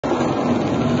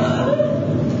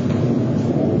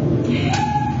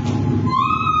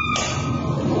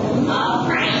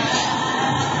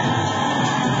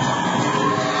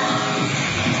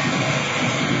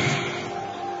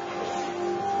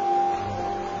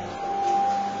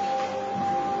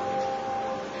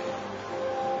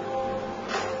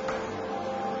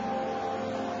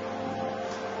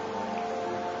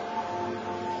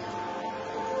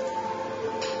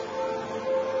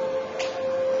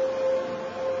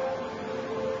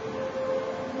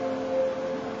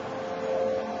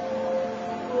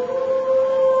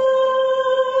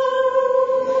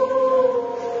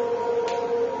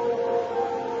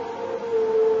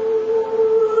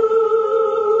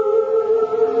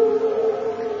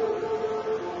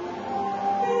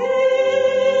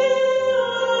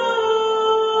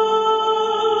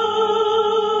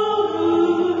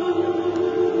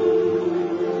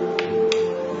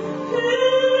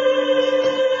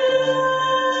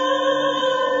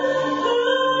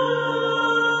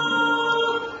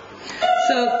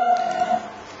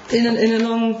In a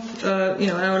long,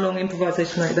 hour-long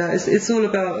improvisation like that, it's all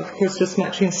about, of course, just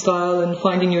matching style and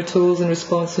finding your tools and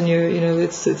response, and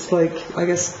it's like, I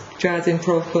guess, jazz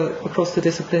improv, but across the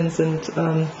disciplines, and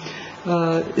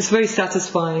it's very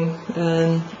satisfying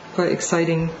and quite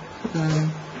exciting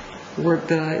work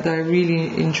that I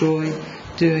really enjoy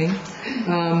doing.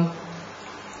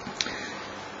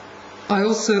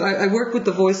 I work with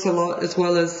the voice a lot, as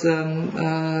well as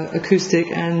acoustic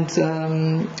and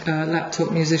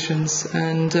laptop musicians,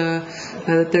 and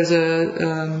there's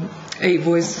a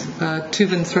 8-voice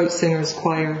Tuvan throat singers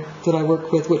choir that I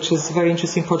work with, which is a very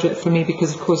interesting project for me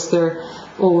because, of course, they're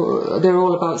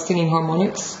all about singing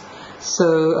harmonics.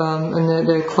 So, and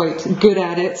they're quite good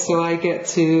at it, so I get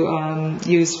to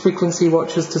use frequency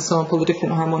watchers to sample the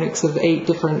different harmonics of 8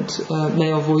 different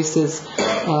male voices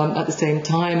at the same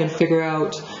time, and figure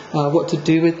out what to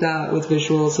do with that, with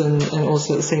visuals, and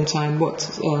also at the same time what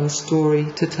story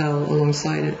to tell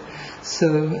alongside it.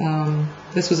 So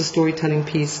this was a storytelling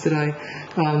piece that I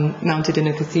mounted in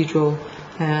a cathedral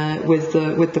with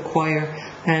the choir,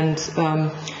 and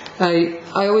I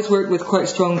always work with quite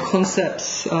strong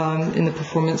concepts in the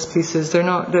performance pieces. They're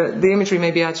not, the imagery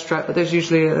may be abstract, but there's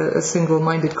usually a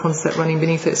single-minded concept running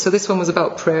beneath it. So this one was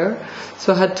about prayer.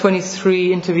 So I had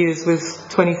 23 interviews with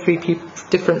 23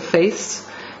 different faiths,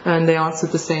 and they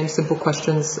answered the same simple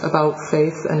questions about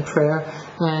faith and prayer.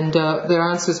 And their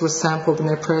answers were sampled and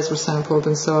their prayers were sampled.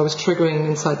 And so I was triggering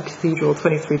inside the cathedral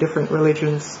 23 different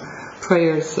religions'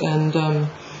 prayers, and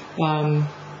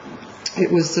it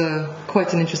was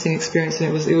quite an interesting experience, and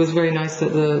it was very nice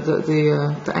that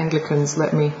the Anglicans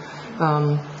let me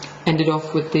end it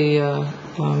off with the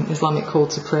Islamic call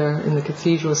to prayer in the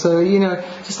cathedral. So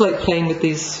just like playing with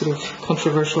these sort of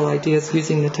controversial ideas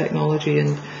using the technology,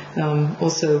 and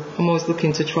also I'm always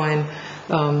looking to try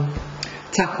and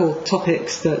tackle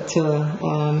topics that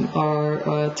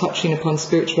are touching upon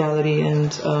spirituality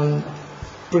and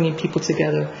bringing people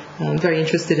together. I'm very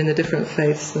interested in the different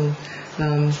faiths and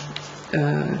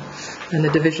the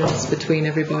divisions between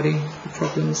everybody, the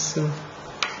problems. So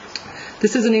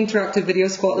this is an interactive video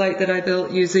spotlight that I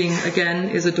built using, again,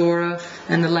 Isadora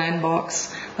and the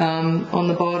Landbox. On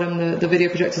the bottom, the video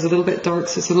projector is a little bit dark,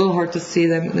 so it's a little hard to see.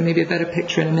 There may be a better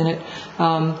picture in a minute.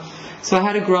 So I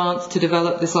had a grant to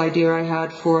develop this idea I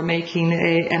had for making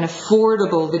an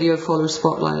affordable video follower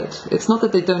spotlight. It's not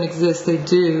that they don't exist, they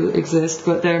do exist,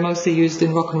 but they're mostly used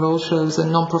in rock and roll shows,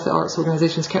 and non-profit arts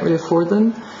organizations can't really afford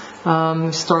them.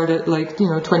 Start at like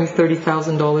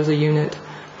 $20,000–$30,000 a unit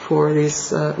for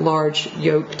these large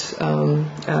yoked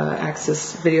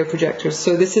axis video projectors.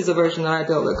 So this is a version that I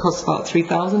built that costs about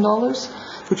 $3,000,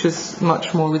 which is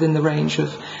much more within the range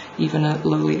of even a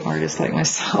lowly artist like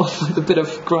myself with a bit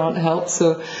of grant help.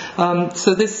 So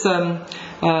this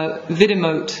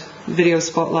Vidimote video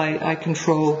spotlight I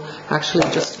control actually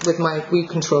just with my Wii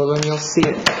controller, and you'll see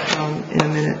it in a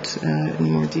minute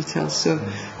in more detail. So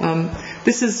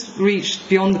this has reached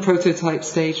beyond the prototype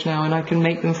stage now, and I can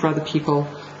make them for other people.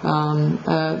 I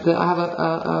have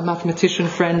a mathematician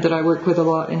friend that I work with a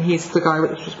lot, and he's the guy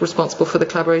responsible for the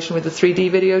collaboration with the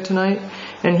 3D video tonight,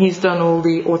 and he's done all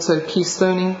the auto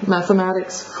keystoning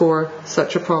mathematics for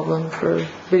such a problem for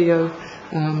video.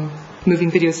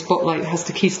 Moving video spotlight has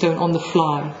to keystone on the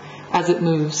fly as it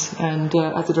moves, and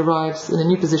as it arrives in a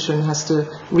new position has to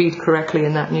read correctly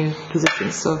in that new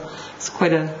position. So it's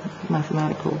quite a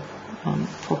mathematical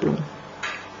problem.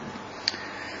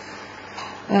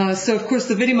 So of course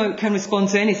the Vidimote can respond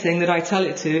to anything that I tell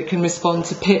it to. It can respond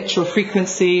to pitch or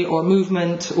frequency or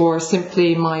movement or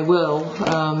simply my will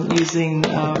using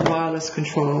wireless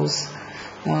controls.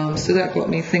 So that got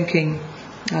me thinking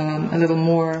a little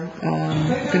more.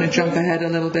 I'm going to jump ahead a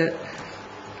little bit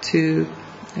to,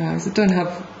 I don't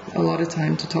have a lot of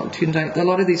time to talk to you tonight. A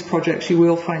lot of these projects you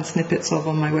will find snippets of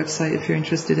on my website if you're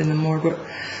interested in them more. But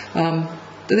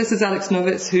this is Alex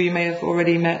Novitz, who you may have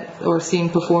already met or seen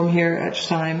perform here at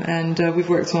Stein, and we've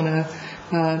worked on a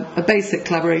basic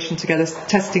collaboration together,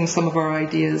 testing some of our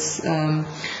ideas,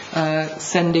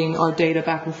 sending our data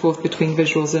back and forth between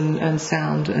visuals and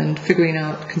sound, and figuring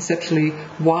out conceptually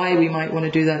why we might want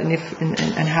to do that,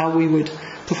 and how we would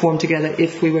perform together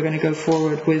if we were going to go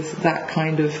forward with that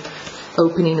kind of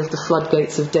opening of the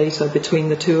floodgates of data between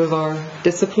the two of our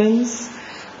disciplines.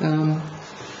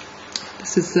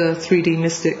 This is the 3D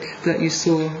Mystic that you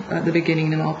saw at the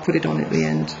beginning, and I'll put it on at the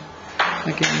end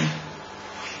again.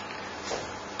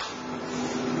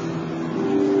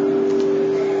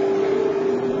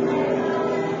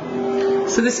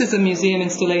 So this is a museum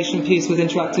installation piece with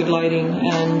interactive lighting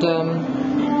and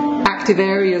active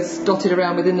areas dotted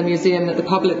around within the museum that the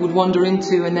public would wander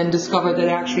into and then discover that they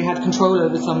actually had control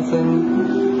over something,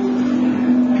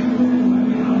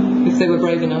 if they were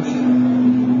brave enough.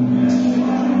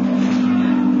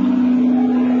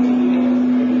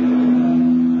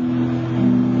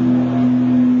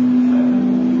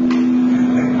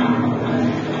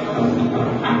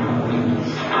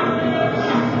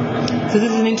 So this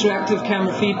is an interactive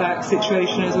camera feedback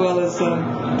situation, as well as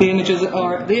the image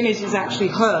is actually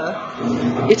her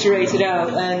iterated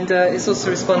out, and it's also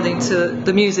responding to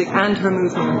the music and her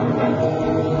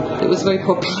movement. It was very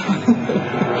popular.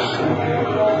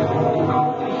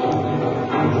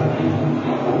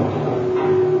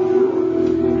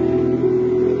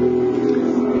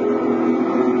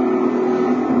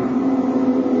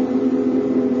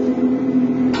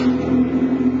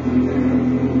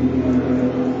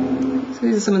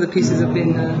 Some of the pieces have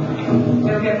been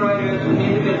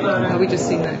we just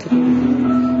seen that. So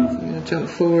I'm going to jump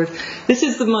forward. This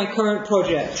is my current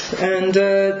project, and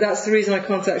that's the reason I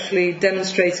can't actually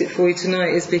demonstrate it for you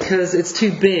tonight, is because it's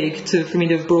too big for me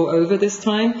to have brought over this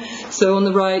time. So on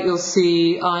the right you'll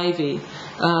see Ivy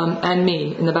and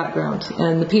me in the background,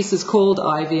 and the piece is called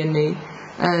Ivy and Me,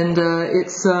 and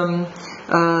it's an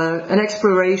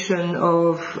exploration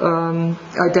of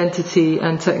identity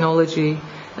and technology.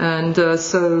 And the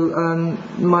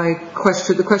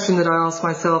question that I ask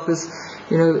myself is,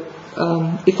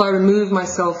 if I remove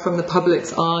myself from the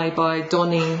public's eye by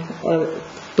donning a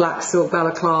black silk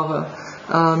balaclava,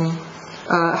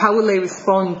 how will they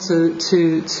respond to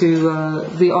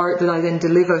the art that I then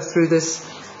deliver through this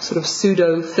sort of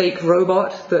pseudo fake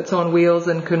robot that's on wheels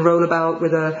and can roll about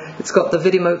with it's got the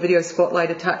video spotlight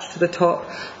attached to the top.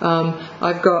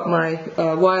 I've got my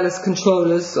wireless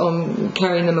controllers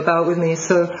carrying them about with me,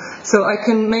 so I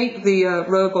can make the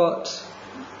robot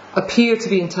appear to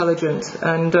be intelligent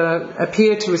and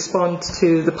appear to respond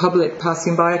to the public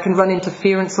passing by. I can run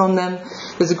interference on them.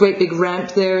 There's a great big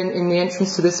ramp there in the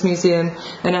entrance to this museum,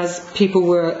 and as people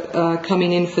were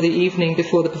coming in for the evening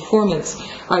before the performance,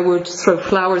 I would throw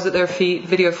flowers at their feet,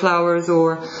 video flowers,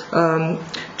 or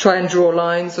try and draw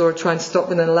lines, or try and stop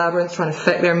them in a labyrinth, try and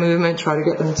affect their movement, try to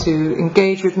get them to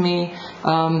engage with me.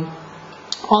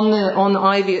 On the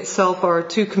Ivy itself are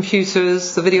 2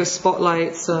 computers, the video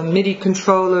spotlights, MIDI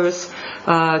controllers,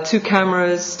 2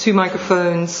 cameras, 2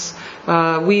 microphones,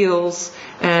 wheels,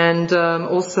 and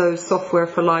also software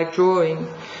for live drawing.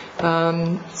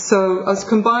 So I was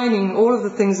combining all of the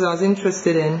things that I was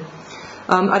interested in.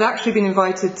 I'd actually been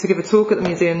invited to give a talk at the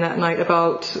museum that night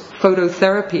about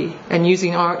phototherapy and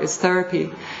using art as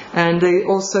therapy, and they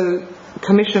also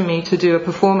commissioned me to do a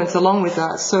performance along with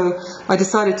that. So I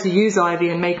decided to use Ivy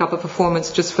and make up a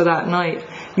performance just for that night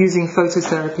using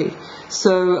phototherapy.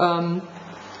 So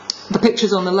the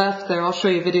pictures on the left there, I'll show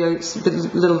you a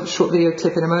little short video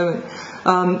clip in a moment,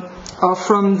 are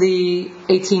from the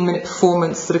 18-minute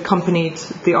performance that accompanied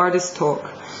the artist talk.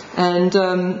 And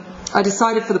I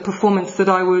decided for the performance that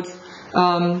I would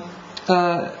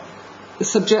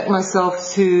subject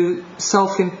myself to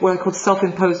what I call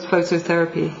self-imposed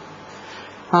phototherapy.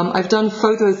 I've done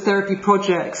phototherapy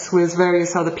projects with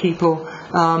various other people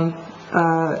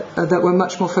that were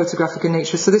much more photographic in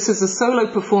nature. So this is a solo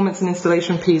performance and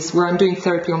installation piece where I'm doing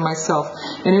therapy on myself.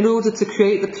 And in order to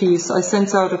create the piece, I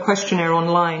sent out a questionnaire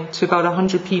online to about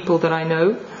 100 people that I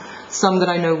know, some that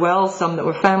I know well, some that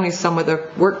were family, some that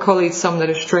are work colleagues, some that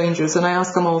are strangers. And I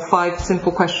asked them all 5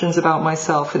 simple questions about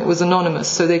myself, and it was anonymous,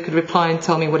 so they could reply and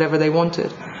tell me whatever they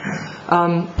wanted.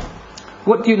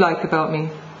 What do you like about me?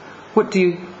 What do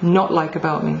you not like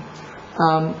about me?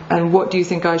 And what do you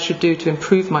think I should do to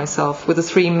improve myself? Were the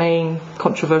 3 main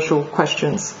controversial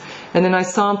questions. And then I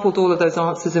sampled all of those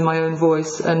answers in my own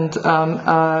voice and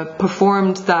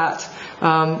performed that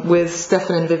with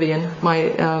Stefan and Vivian, my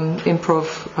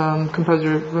improv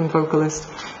composer and vocalist.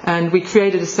 And we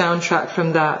created a soundtrack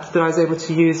from that I was able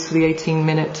to use for the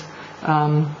 18-minute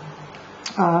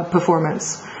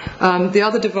performance. The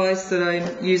other device that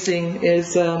I'm using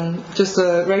is just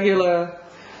a regular,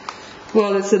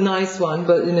 well, it's a nice one,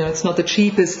 but it's not the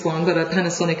cheapest one, but a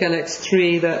Panasonic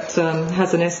LX3 that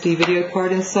has an SD video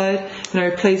card inside, and I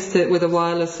replaced it with a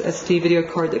wireless SD video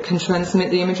card that can transmit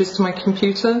the images to my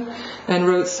computer, and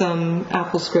wrote some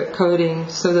AppleScript coding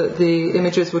so that the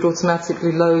images would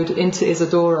automatically load into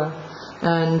Isadora.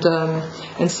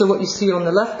 And so what you see on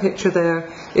the left picture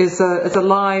there is a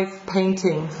live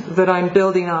painting that I'm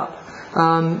building up.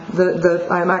 That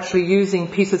I'm actually using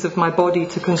pieces of my body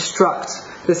to construct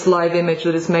this live image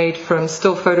that is made from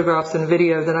still photographs and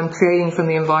video that I'm creating from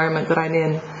the environment that I'm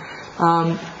in.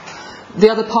 The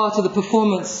other part of the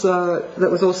performance that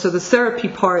was also the therapy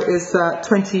part is that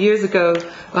 20 years ago,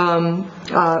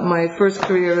 my first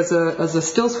career as a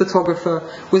stills photographer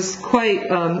was quite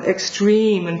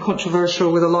extreme and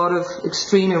controversial, with a lot of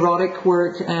extreme erotic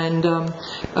work and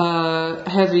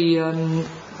heavy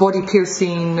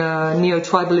body-piercing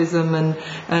neo-tribalism,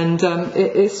 and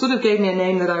it sort of gave me a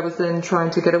name that I was then trying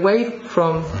to get away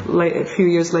from a few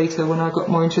years later when I got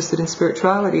more interested in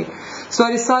spirituality. So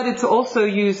I decided to also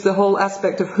use the whole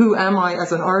aspect of who am I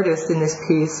as an artist in this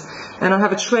piece. And I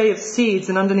have a tray of seeds,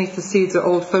 and underneath the seeds are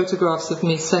old photographs of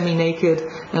me semi-naked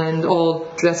and all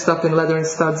dressed up in leather and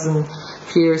studs and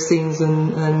piercings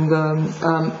and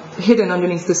hidden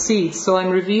underneath the seeds. So I'm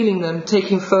revealing them,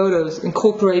 taking photos,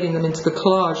 incorporating them into the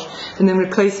collage, and then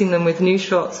replacing them with new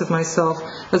shots of myself,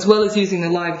 as well as using the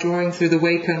live drawing through the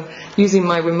Wacom, using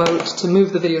my remote to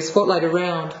move the video spotlight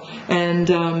around. And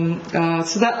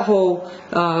so that whole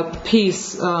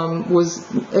piece was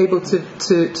able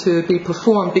to be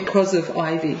performed because of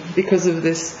Ivy, because of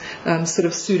this sort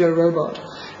of pseudo-robot.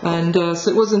 And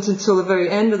so it wasn't until the very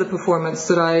end of the performance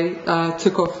that I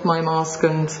took off my mask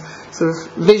and sort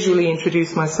of visually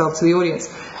introduced myself to the audience.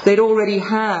 They'd already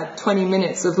had 20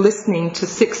 minutes of listening to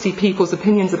 60 people's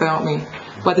opinions about me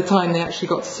by the time they actually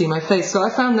got to see my face. So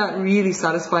I found that really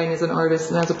satisfying as an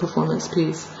artist and as a performance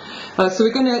piece. So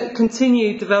we're going to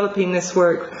continue developing this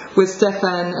work with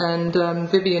Stefan and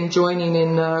Vivian joining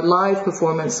in live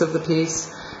performance of the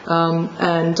piece.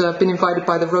 And I've been invited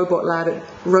by the Robot Lab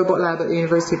at the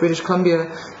University of British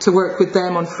Columbia to work with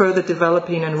them on further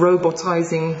developing and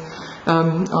robotizing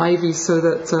Ivy, so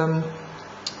that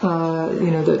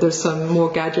that there's some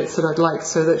more gadgets that I'd like,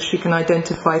 so that she can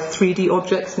identify 3D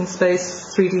objects in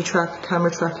space, 3D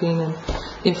camera tracking and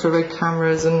infrared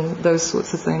cameras and those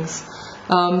sorts of things.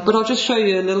 But I'll just show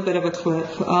you a little bit of a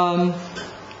clip. On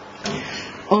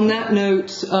that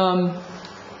note,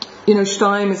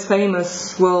 Steim is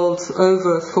famous world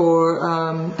over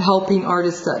for helping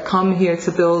artists that come here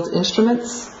to build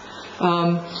instruments.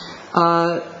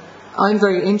 I'm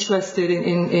very interested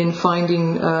in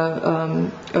finding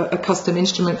a custom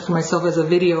instrument for myself as a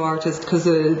video artist, because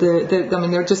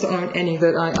there just aren't any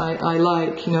that I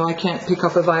like. I can't pick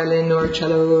up a violin or a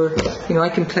cello, or I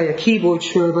can play a keyboard,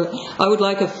 sure, but I would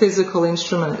like a physical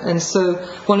instrument. And so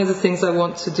one of the things I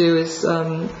want to do is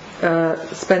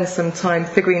spend some time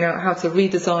figuring out how to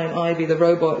redesign Ivy the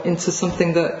robot into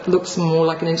something that looks more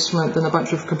like an instrument than a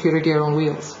bunch of computer gear on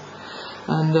wheels.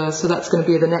 And so that's going to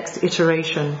be the next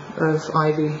iteration of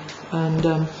Ivy.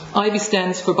 And Ivy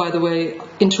stands for, by the way,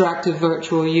 Interactive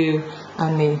Virtual You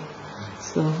and Me.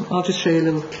 So I'll just show you a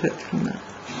little clip from that.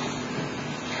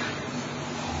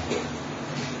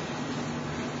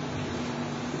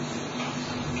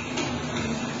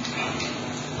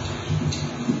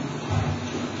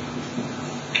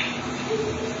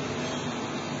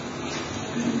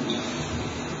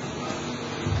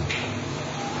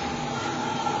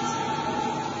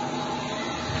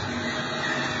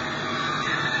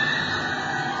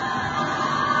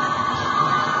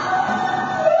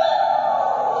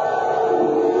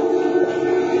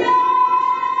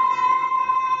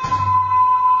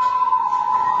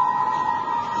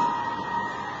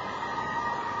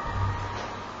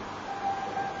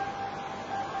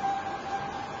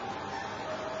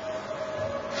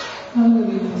 How long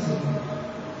have you been singing?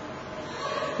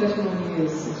 31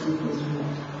 years since we was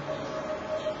removed.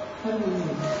 How do you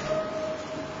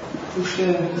to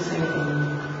share the same thing?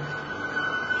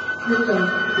 Look how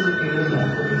physically was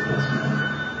like what it was now.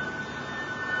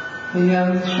 A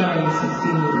young, shy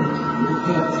 16-year-old who would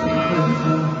put up to the parent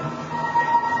home.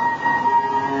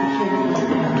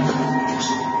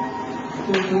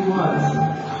 Who he was,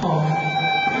 calm.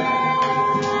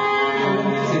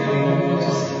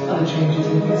 Other changes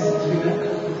in his to be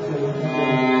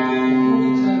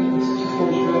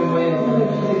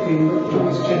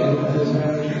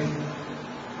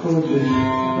gorgeous.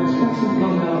 I was got some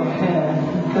long dark hair,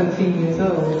 I'm 13 years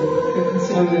old, so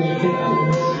considering the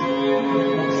difference.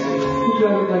 What do I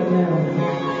look like now?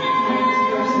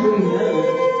 I really know.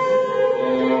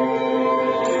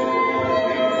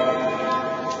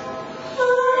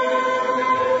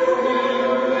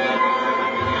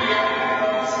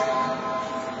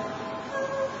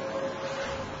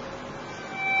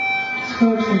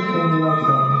 Describe something you love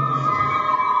about me.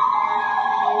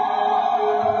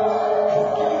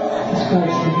 Describe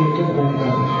something you don't like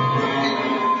about me.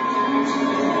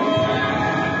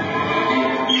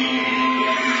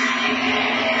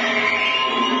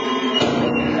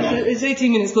 It's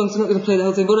 18 minutes long, so I'm not going to play the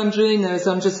whole thing. What I'm doing there is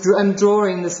I'm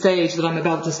drawing the stage that I'm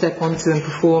about to step onto and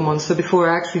perform on. So before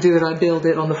I actually do it, I build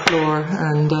it on the floor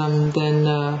and then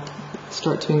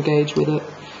start to engage with it.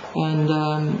 And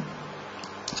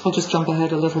I'll just jump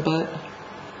ahead a little bit.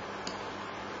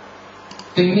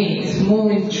 For me, it's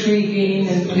more intriguing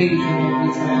and pleasing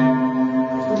every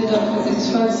time. Did I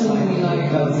describe something you like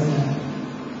both?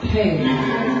 Pale,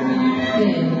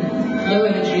 thin, low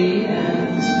energy,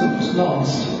 and looked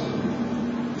lost.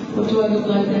 What do I look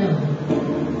like now?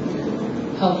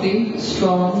 Healthy,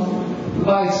 strong,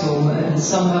 vital, and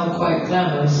somehow quite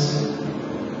glamorous.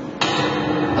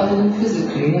 Other than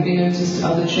physically, have you noticed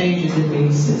other changes in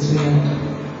me since we met?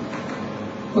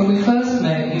 When we first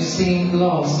met, you seemed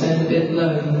lost and a bit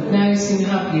low. Now you seem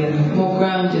happier, more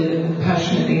grounded and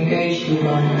passionately engaged with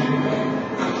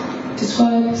life.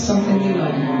 Describe something you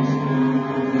like.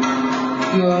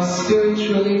 You are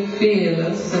spiritually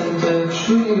fearless and a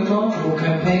truly remarkable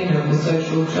campaigner for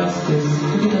social justice.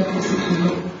 Could you know physically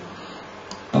look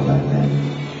like that?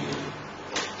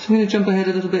 So I'm going to jump ahead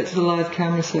a little bit to the live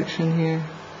camera section here.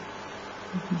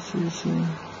 You can see this here.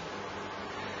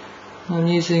 I'm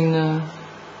using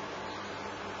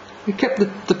we kept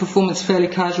the performance fairly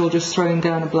casual, just throwing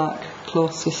down a black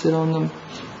cloth to sit on them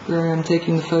where I am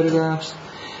taking the photographs.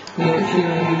 You know, if you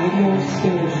more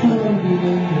spiritual,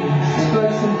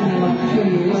 describe something like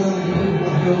curious, I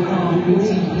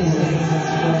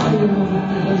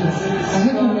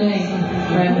heard your name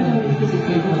randomly,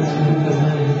 physically once when we first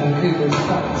met in Vancouver, it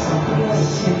struck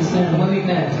something. When we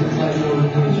met, it was like you were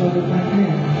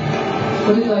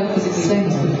what did I physically say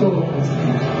before?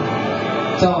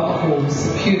 Dark horse,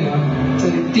 puma, so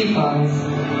deep eyes.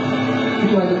 What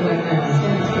do I look like now?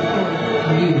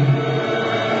 You.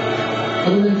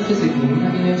 Other than physically,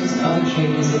 have you noticed other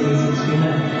changes in me since we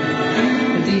met?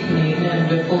 A deepening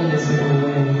and a fullness in all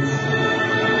ways.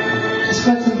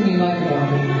 Describe something you like about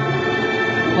me.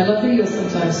 I love that you're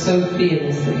sometimes so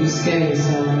fearless that you scare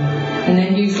yourself, and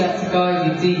then use that to guide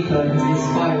you deeper into the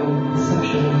spiral of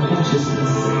perception and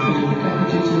consciousness. What do you think I can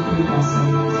do to improve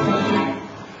myself?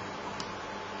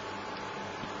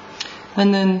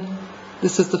 And then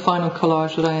this is the final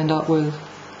collage that I end up with.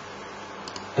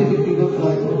 It would be look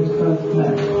like when we first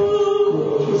met.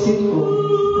 Simple,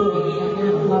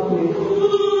 lovely.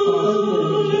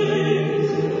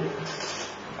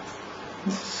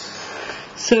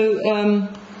 So, I'll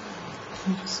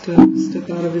just step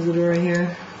out of Isadora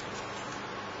here.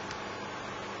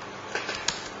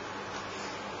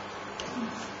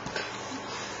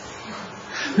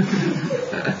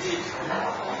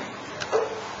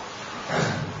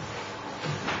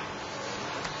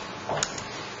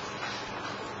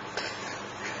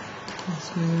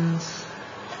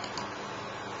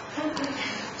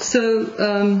 So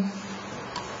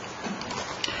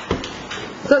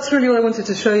that's really what I wanted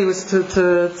to show you, was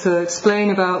to explain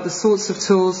about the sorts of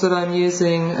tools that I'm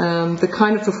using. The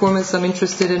kind of performance I'm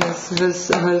interested in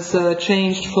has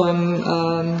changed from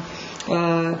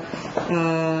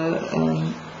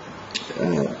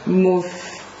more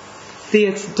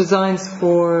theatre designs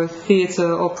for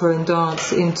theatre, opera and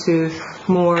dance into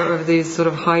more of these sort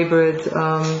of hybrid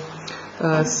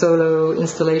solo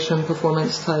installation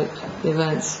performance type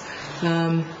events.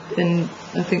 And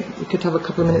I think we could have a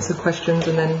couple of minutes of questions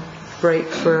and then break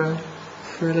for a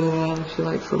little while, if you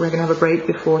like. We're going to have a break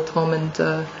before Tom and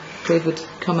David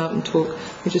come out and talk.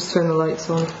 We just turn the lights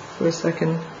on for a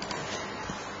second.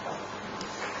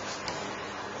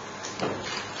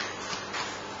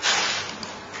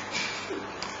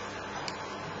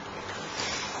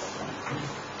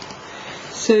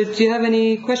 So do you have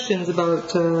any questions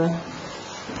about...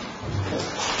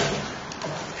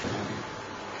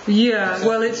 Yeah,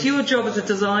 well, it's your job as a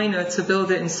designer to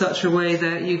build it in such a way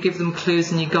that you give them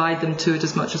clues and you guide them to it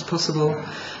as much as possible.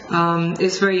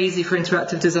 It's very easy for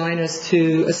interactive designers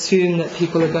to assume that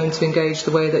people are going to engage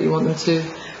the way that you want them to.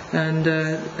 And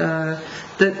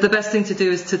the best thing to do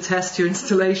is to test your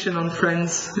installation on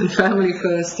friends and family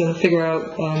first and figure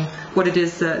out what it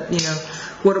is that,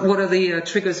 what are the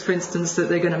triggers, for instance, that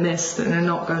they're going to miss, that they're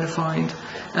not going to find,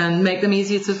 and make them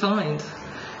easier to find.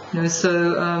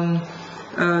 So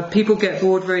people get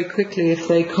bored very quickly if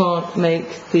they can't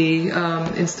make the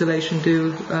installation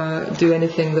do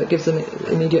anything that gives them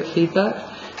immediate feedback.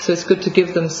 So it's good to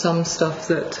give them some stuff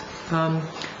that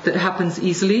happens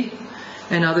easily,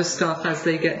 and other stuff as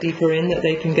they get deeper in that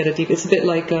they can get a deep. It's a bit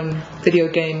like video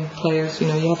game players. You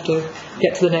have to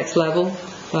get to the next level.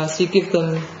 So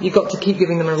you've got to keep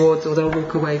giving them rewards, or they'll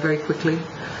walk away very quickly.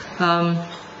 And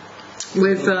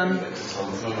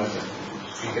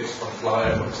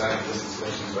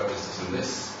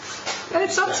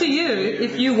it's up to you.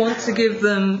 If you want to give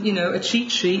them, a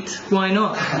cheat sheet, why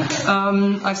not?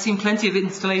 I've seen plenty of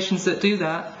installations that do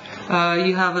that.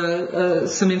 You have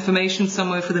some information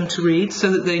somewhere for them to read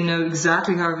so that they know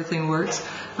exactly how everything works.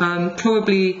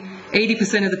 Probably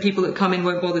 80% of the people that come in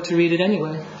won't bother to read it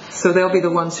anyway. So they'll be the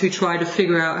ones who try to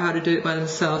figure out how to do it by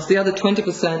themselves. The other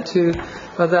 20% who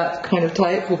are that kind of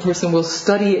type person will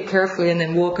study it carefully and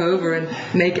then walk over and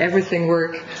make everything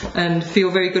work and feel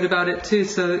very good about it too.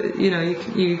 So,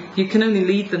 you can only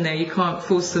lead them there. You can't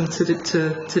force them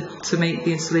to make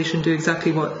the installation do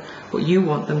exactly what you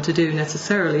want them to do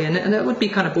necessarily. And that would be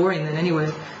kind of boring then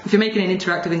anyway. If you're making an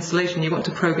interactive installation, you want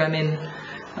to program in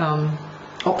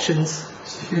options.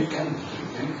 So you can,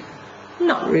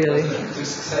 Not really. The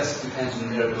success depends on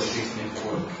their ability to make it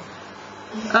work.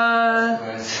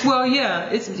 Well, yeah,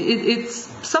 it's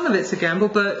some of it's a gamble,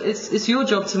 but it's your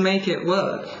job to make it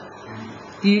work.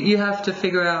 You have to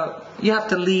figure out. You have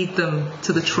to lead them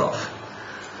to the trough.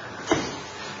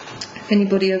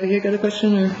 Anybody over here got a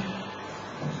question? Or?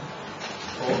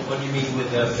 What do you mean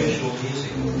with visual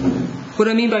music? What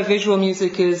I mean by visual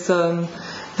music is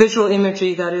visual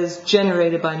imagery that is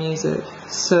generated by music.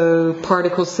 So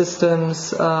particle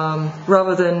systems,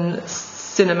 rather than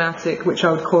cinematic, which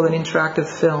I would call an interactive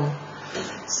film.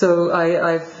 So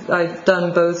I've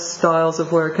done both styles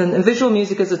of work. And visual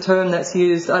music is a term that's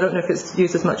used, I don't know if it's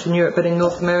used as much in Europe, but in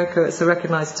North America it's a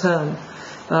recognized term.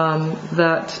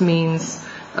 That means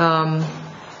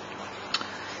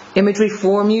imagery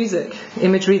for music,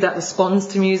 imagery that responds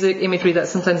to music, imagery that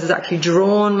sometimes is actually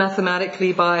drawn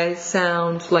mathematically by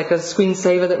sound, like a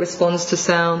screensaver that responds to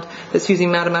sound, that's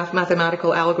using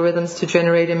mathematical algorithms to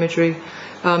generate imagery.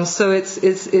 So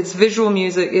it's visual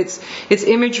music, it's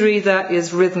imagery that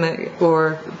is rhythmic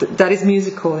or that is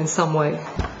musical in some way.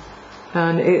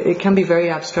 And it can be very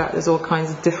abstract. There's all kinds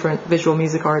of different visual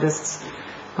music artists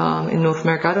in North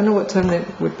America. I don't know what term they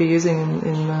would be using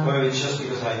in Well, it's just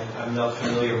because I'm not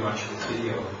familiar much with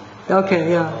video.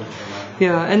 Okay,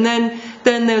 yeah. And then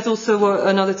there's also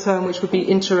another term which would be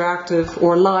interactive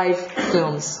or live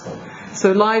films.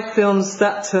 So live films,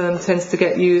 that term tends to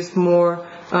get used more.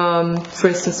 For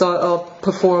instance,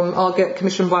 I'll get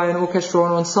commissioned by an orchestra or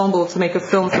an ensemble to make a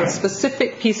film for a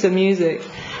specific piece of music,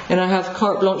 and I have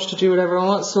carte blanche to do whatever I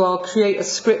want, so I'll create a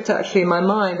script actually in my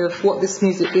mind of what this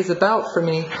music is about for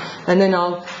me, and then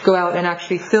I'll go out and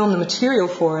actually film the material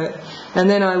for it, and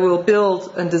then I will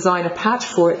build and design a patch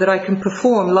for it that I can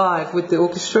perform live with the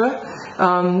orchestra.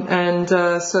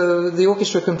 So the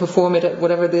orchestra can perform it at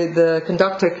whatever the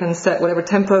conductor can set whatever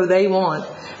tempo they want,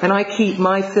 and I keep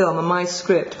my film and my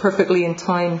script perfectly in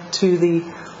time to the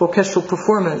orchestral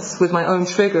performance with my own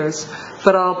triggers,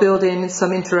 but I'll build in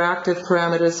some interactive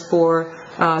parameters for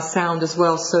sound as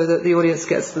well, so that the audience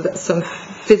gets some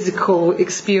physical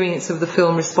experience of the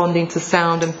film responding to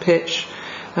sound and pitch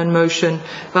and motion.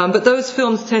 But those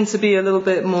films tend to be a little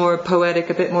bit more poetic,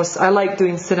 a bit more. I like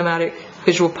doing cinematic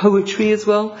visual poetry as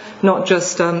well, not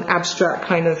just abstract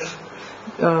kind of.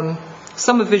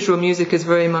 Some of visual music is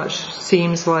very much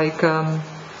seems like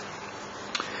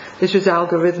it's just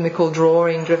algorithmical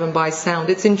drawing driven by sound.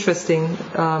 It's interesting.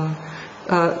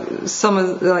 Some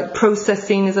of like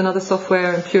processing is another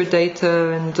software, and Pure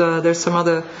Data, and there's some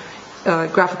other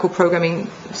graphical programming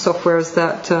softwares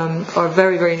that are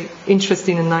very, very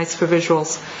interesting and nice for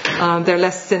visuals. They're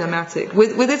less cinematic.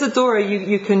 With Isadora,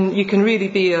 you can really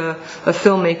be a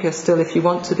filmmaker still if you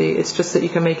want to be. It's just that you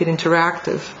can make it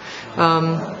interactive.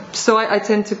 So I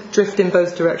tend to drift in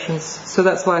both directions. So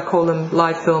that's why I call them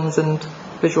live films and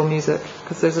visual music,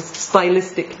 because there's a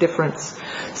stylistic difference.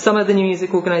 Some of the new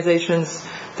music organizations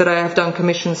that I have done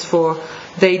commissions for,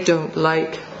 they don't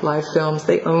like live films.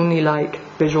 They only like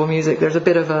visual music. There's a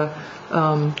bit of a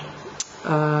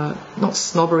not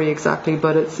snobbery exactly,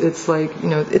 but it's like,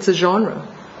 it's a genre,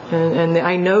 and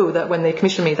I know that when they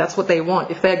commission me, that's what they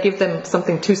want. If I give them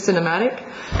something too cinematic,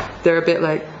 they're a bit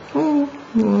like,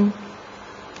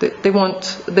 they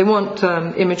want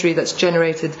imagery that's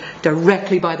generated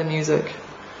directly by the music.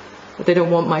 They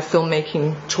don't want my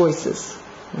filmmaking choices,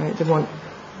 right? They want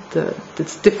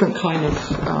it's different kind of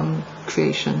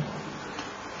creation.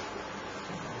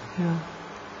 Yeah.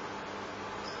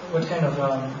 What kind of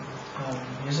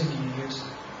music do you use?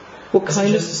 What is kind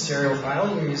it of? just a stereo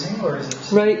file you're using, or is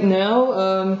it? Right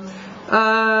now,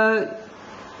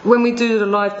 when we do the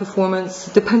live performance,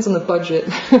 it depends on the budget.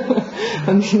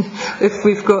 I mean, if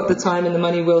we've got the time and the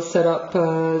money, we'll set up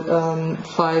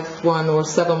 5.1 or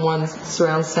 7.1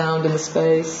 surround sound in the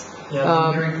space.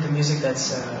 Yeah, hearing the music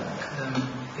that's the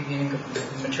beginning of the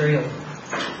material.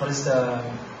 What is the?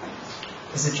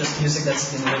 Is it just music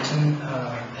that's been written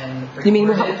and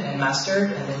recorded and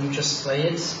mastered, and then you just play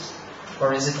it,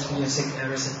 or is it music?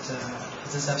 Or is it?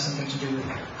 Does this have something to do with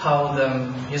how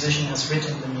the musician has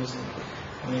written the music?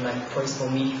 I mean, like, for example,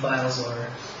 MIDI files or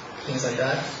things like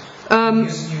that. You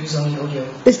use only audio.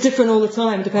 It's different all the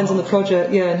time. It depends on the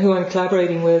project, yeah, and who I'm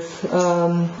collaborating with.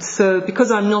 So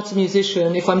because I'm not a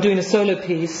musician, if I'm doing a solo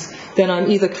piece, then I'm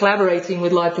either collaborating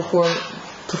with live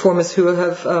performers who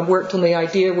have worked on the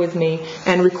idea with me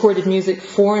and recorded music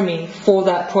for me for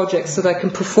that project, so that I can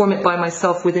perform it by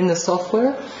myself within the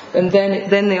software, and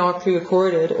then they are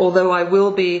pre-recorded. Although I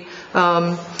will be,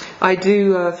 I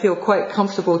do feel quite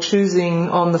comfortable choosing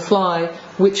on the fly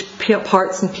which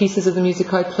parts and pieces of the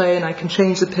music I play, and I can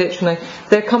change the pitch, and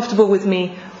they're comfortable with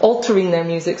me altering their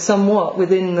music somewhat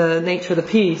within the nature of the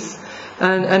piece.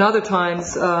 And other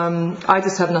times, I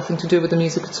just have nothing to do with the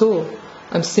music at all.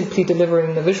 I'm simply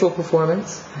delivering the visual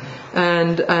performance,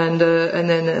 and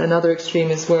then another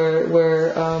extreme is where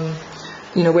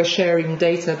we're sharing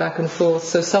data back and forth.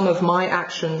 So some of my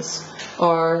actions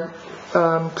are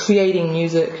creating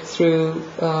music through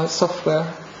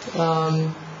software,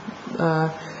 so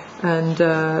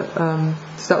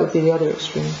that would be the other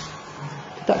extreme.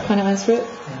 Did that kind of answer it?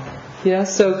 Yeah,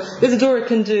 so Isadora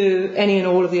can do any and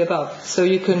all of the above. So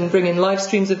you can bring in live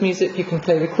streams of music, you can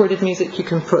play recorded music, you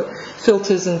can put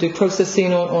filters and do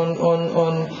processing on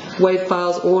WAV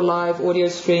files or live audio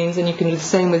streams, and you can do the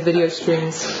same with video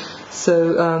streams.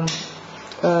 So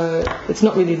it's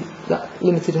not really that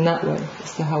limited in that way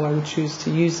as to how I would choose to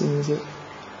use the music.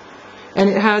 And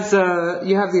it has,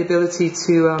 you have the ability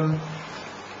to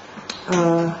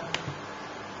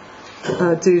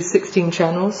do 16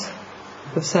 channels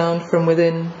of sound from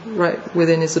right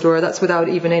within Isadora. That's without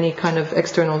even any kind of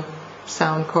external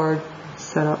sound card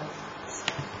setup.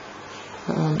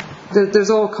 There's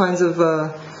all kinds of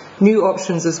new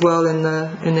options as well in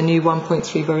the new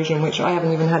 1.3 version, which I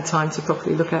haven't even had time to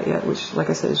properly look at yet, which, like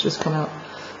I said, has just come out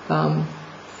a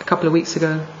couple of weeks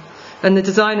ago. And the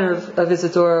designer of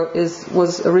Isadora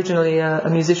was originally a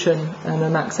musician and a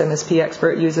Max MSP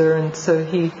expert user, and so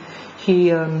he's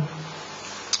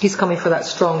coming for that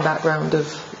strong background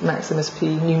of Max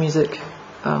MSP, new music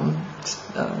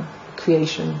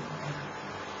creation.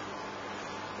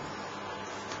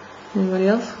 Anybody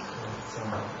else?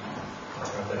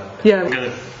 Yeah. I'm going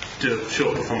to do a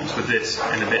short performance with this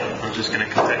in a bit. I'm just going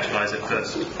to contextualise it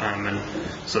first, and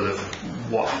sort of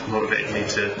what motivated me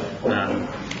to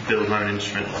build my own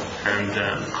instrument, and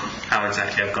how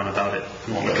exactly I've gone about it,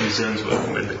 and what my concerns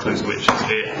were with the clues which is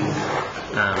here.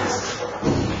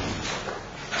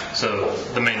 So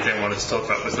the main thing I wanted to talk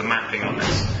about was the mapping on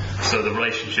this. So the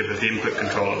relationship of the input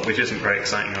controller, which isn't very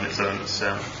exciting on its own, it's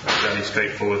a fairly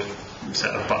straightforward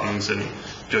set of buttons and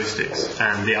joysticks,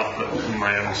 and the output from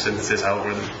my own synthesis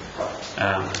algorithm.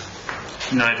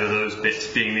 Neither of those bits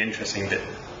being the interesting bit.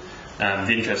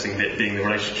 The interesting bit being the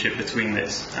relationship between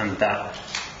this and that.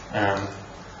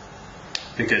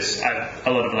 Because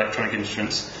a lot of electronic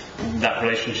instruments, that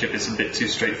relationship is a bit too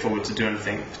straightforward to do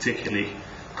anything particularly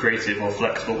creative or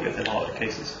flexible with in a lot of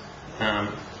cases.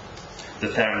 The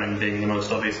theremin being the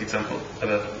most obvious example of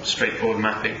a straightforward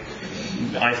mapping,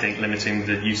 I think limiting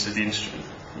the use of the instrument,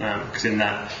 because in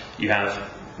that you have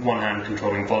one hand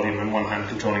controlling volume and one hand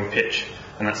controlling pitch,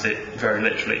 and that's it, very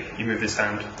literally. You move this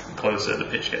hand closer, the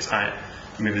pitch gets higher.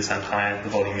 You move this hand higher, the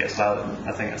volume gets louder.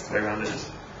 I think that's the way around it is.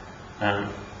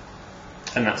 And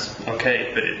that's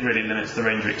okay, but it really limits the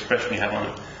range of expression you have on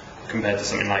it, compared to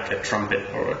something like a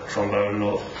trumpet or a trombone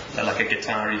or like a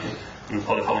guitar even, and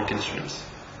polyphonic instruments.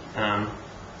 And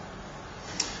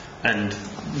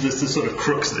the sort of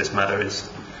crux of this matter is,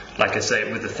 like I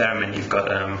say, with the theremin you've got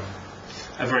a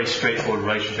very straightforward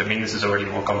relationship. I mean, this is already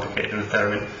more complicated than the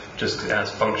theremin, just because it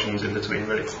has functions in between,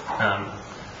 really.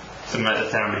 Something like the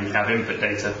theremin, you have input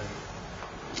data,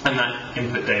 and that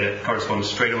input data corresponds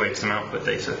straight away to some output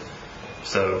data.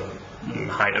 So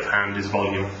height of hand is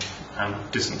volume,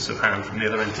 distance of hand from the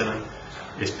other antenna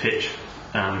is pitch.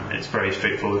 It's very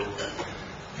straightforward.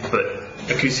 But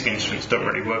acoustic instruments don't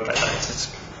really work like that.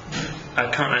 I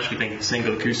can't actually think of a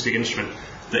single acoustic instrument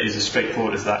that is as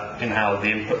straightforward as that in how the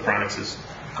input parameters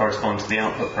correspond to the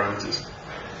output parameters.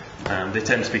 They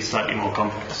tend to be slightly more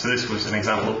complex. So this was an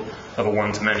example of a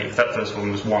one-to-many. That first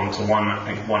one was one-to-one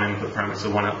mapping, one input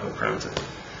parameter, one output parameter.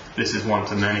 This is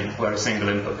one-to-many, where a single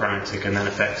input parameter can then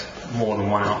affect more than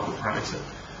one output parameter.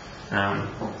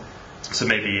 So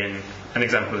maybe in an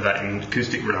example of that in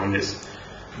acoustic realm is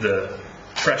the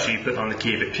pressure you put on the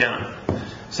key of a piano.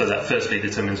 So that firstly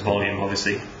determines volume,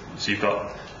 obviously. So you've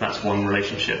got, that's one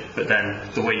relationship. But then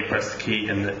the way you press the key,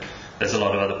 and there's a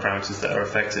lot of other parameters that are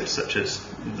affected, such as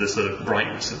the sort of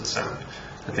brightness of the sound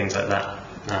and things like that.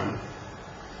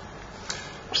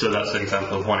 So that's an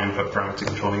example of one input parameter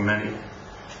controlling many.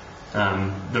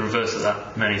 The reverse of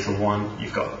that, many to one,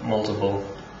 you've got multiple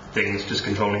things just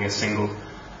controlling a single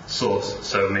source.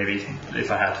 So maybe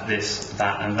if I had this,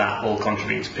 that, and that all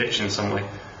contributing to pitch in some way,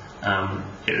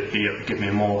 it would give me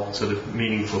a more sort of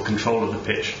meaningful control of the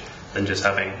pitch than just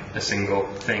having a single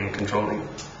thing controlling.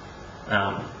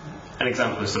 An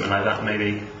example of something like that,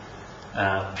 maybe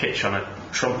pitch on a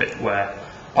trumpet, where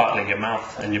partly your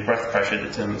mouth and your breath pressure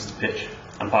determines the pitch,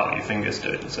 and partly your fingers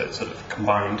do it. So it's sort of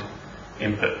combined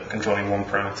input controlling one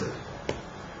parameter.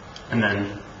 And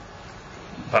then,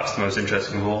 perhaps the most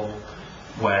interesting of all,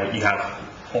 where you have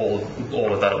all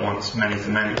of that at once, many to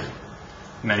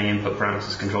many input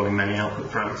parameters controlling many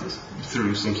output parameters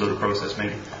through some sort of process,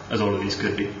 maybe, as all of these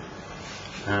could be.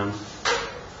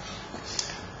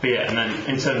 But yeah, and then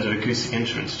in terms of acoustic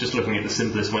instruments, just looking at the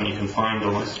simplest one you can find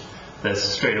almost, there's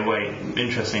straight away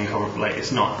interesting, like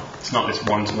it's not this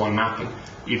one-to-one mapping,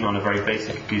 even on a very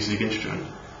basic acoustic instrument.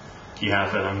 You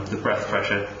have the breath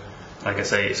pressure, like I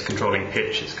say, it's controlling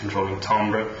pitch, it's controlling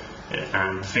timbre,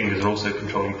 and the fingers are also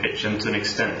controlling pitch and to an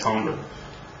extent timbre.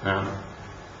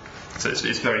 So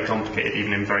it's very complicated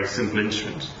even in very simple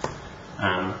instruments.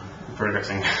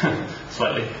 Progressing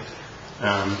slightly.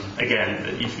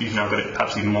 Again, you've now got it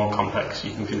perhaps even more complex.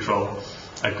 You can control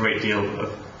a great deal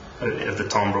of the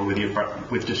timbre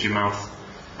with just your mouth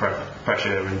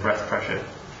pressure and breath pressure.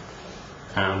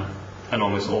 And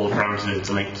almost all the parameters are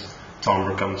interlinked.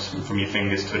 Timbre comes from your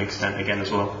fingers to an extent again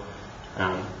as well.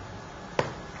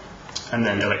 And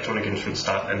then electronic instruments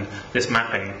start, and this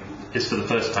mapping is for the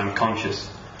first time conscious,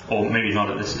 or maybe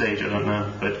not at this stage, I don't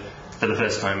know, but for the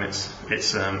first time it's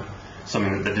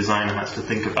something that the designer has to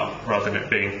think about, rather than it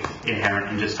being inherent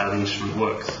in just how the instrument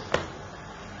works.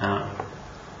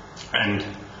 And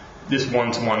this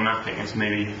one-to-one mapping is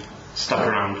maybe stuck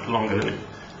around longer than it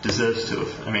deserves to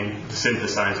have. I mean, the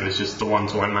synthesizer is just the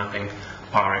one-to-one mapping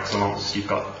par excellence. You've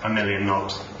got a million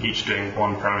knobs, each doing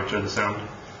one parameter of the sound.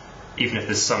 Even if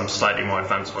there's some slightly more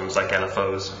advanced ones like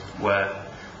LFOs, where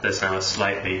there's now a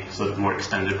slightly sort of more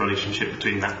extended relationship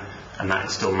between that, and that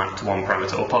is still mapped to one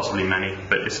parameter, or possibly many,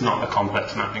 but it's not a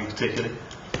complex mapping particularly.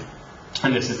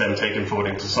 And this is then taken forward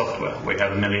into software, where you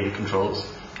have a million controls,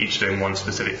 each doing one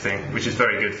specific thing, which is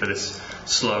very good for this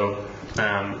slow,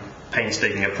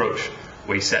 painstaking approach,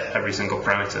 where you set every single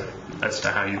parameter as to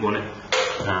how you want it.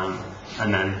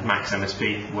 And then Max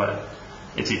MSP, where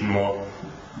it's even more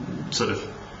sort of,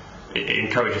 it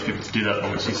encourages people to do that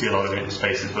almost. You see a lot of it in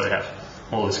spaces where they have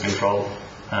all this control,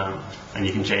 and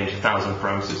you can change 1,000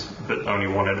 parameters, but only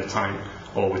one at a time,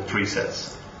 or with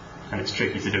presets. And it's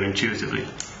tricky to do intuitively,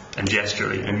 and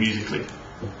gesturally, and musically.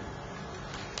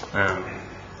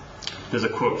 There's a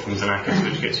quote from Xenakis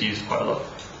which gets used quite a lot.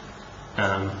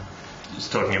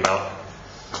 Just talking about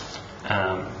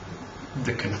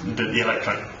the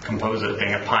electronic composer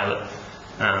being a pilot.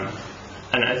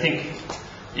 And I think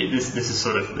this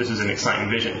is an exciting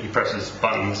vision. He presses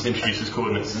buttons, introduces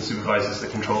coordinates, and supervises the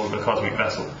control of a cosmic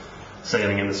vessel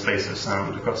sailing in the space of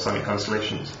sound across sonic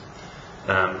constellations.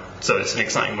 So it's an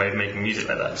exciting way of making music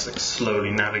like that. It's like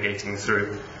slowly navigating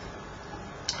through.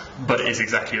 But it is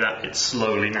exactly that. It's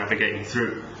slowly navigating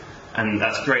through. And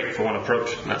that's great for one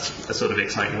approach. That's a sort of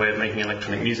exciting way of making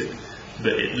electronic music.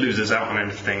 But it loses out on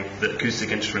anything that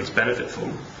acoustic instruments benefit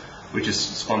from, which is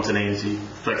spontaneity,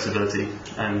 flexibility,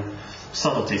 and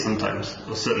subtlety sometimes,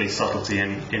 or certainly subtlety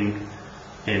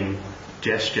in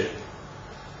gesture,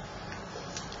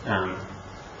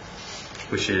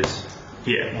 which is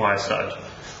why I started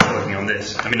working on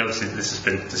this. I mean, obviously this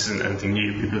isn't anything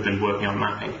new. People have been working on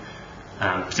mapping,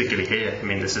 particularly here. I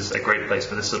mean, this is a great place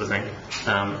for this sort of thing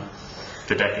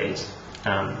for decades.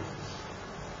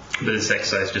 But this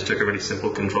exercise just took a really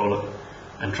simple controller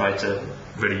and tried to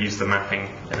really use the mapping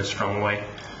in a strong way.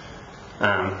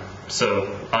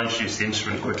 So I'll introduce the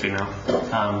instrument quickly now.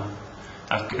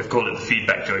 I've called it the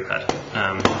feedback joypad.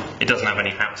 It doesn't have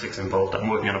any haptics involved. I'm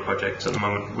working on a project at the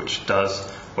moment which does,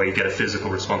 where you get a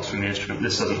physical response from the instrument.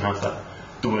 This doesn't have that.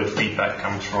 The word feedback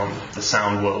comes from the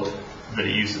sound world that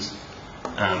it uses,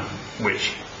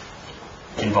 which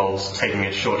involves taking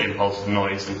a short impulse of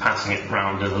noise and passing it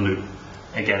round in a loop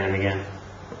again and again,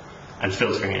 and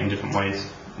filtering it in different ways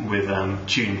with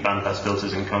tuned bandpass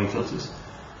filters and cone filters,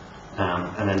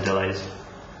 and then delays.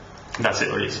 And that's it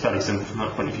really. It's fairly simple from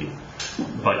that point of view.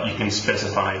 But you can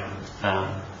specify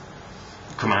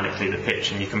chromatically the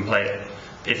pitch, and you can play it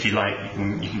if you like.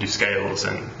 You can do scales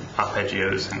and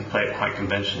arpeggios and play it quite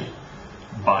conventionally.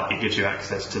 But it gives you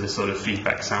access to this sort of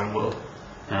feedback sound world,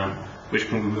 which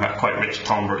can be quite rich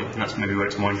timbre, and that's maybe where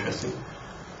it's more interesting,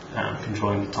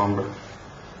 controlling the timbre.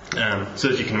 So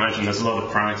as you can imagine, there's a lot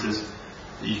of parameters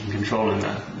that you can control in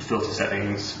there: filter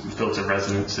settings, filter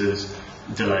resonances,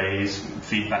 delays,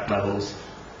 feedback levels,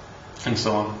 and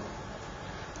so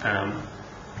on.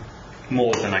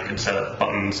 More than I could set up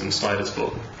buttons and sliders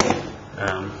for.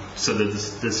 So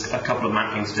there's a couple of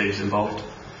mapping stages involved.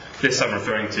 This I'm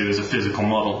referring to as a physical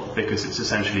model because it's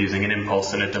essentially using an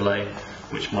impulse and a delay,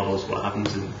 which models what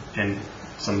happens in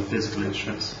some physical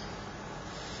instruments.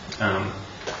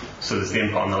 So there's the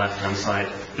input on the left-hand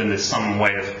side, then there's some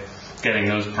way of getting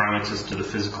those parameters to the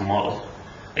physical model.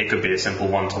 It could be a simple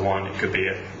one-to-one, it could be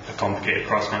a complicated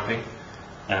cross-mapping.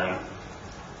 And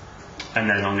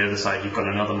then on the other side you've got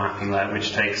another mapping layer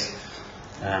which takes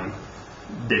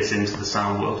this into the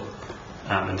sound world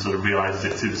and sort of realizes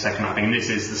it through the second mapping. And this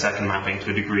is the second mapping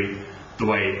to a degree. The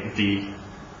way the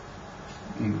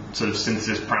sort of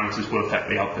synthesis parameters will affect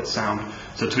the output sound.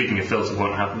 So tweaking a filter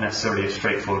won't have necessarily a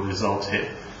straightforward result here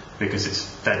because it's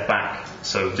fed back.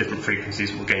 So different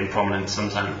frequencies will gain prominence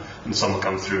sometime, and some will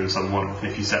come through and some won't. And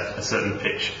if you set a certain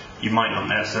pitch, you might not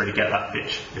necessarily get that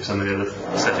pitch if some of the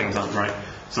other settings aren't right.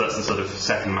 So that's the sort of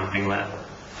second mapping layer.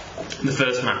 The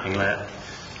first mapping layer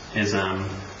is,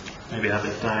 maybe I have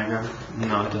a diagram?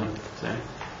 No, I don't. Sorry.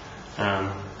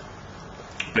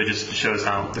 But it just shows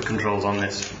how the controls on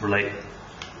this relate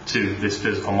to this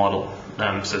physical model.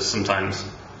 So sometimes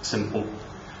simple,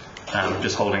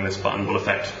 just holding this button will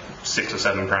affect 6 or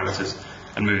 7 parameters,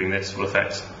 and moving this will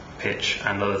affect pitch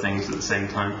and other things at the same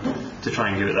time to try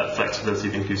and give it that flexibility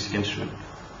of an acoustic instrument.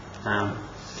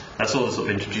 That's all the sort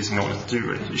of introducing I wanted to do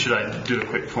really. Should I do a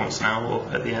quick performance now or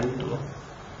at the end? Or?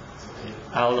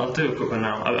 I'll do a quick one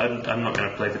now. I'm not going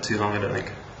to play for too long, I don't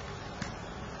think.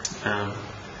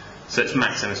 So it's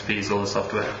Max MSP is all the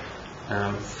software.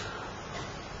 And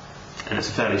it's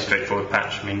a fairly straightforward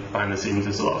patch. I mean, behind the scenes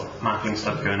there's a lot of mapping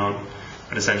stuff going on,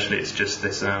 but essentially it's just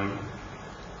this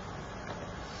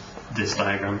this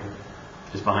diagram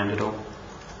is behind it all.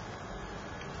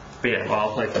 But yeah, well,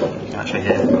 I'll play for you can actually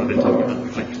hear what I've been talking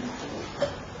about quickly.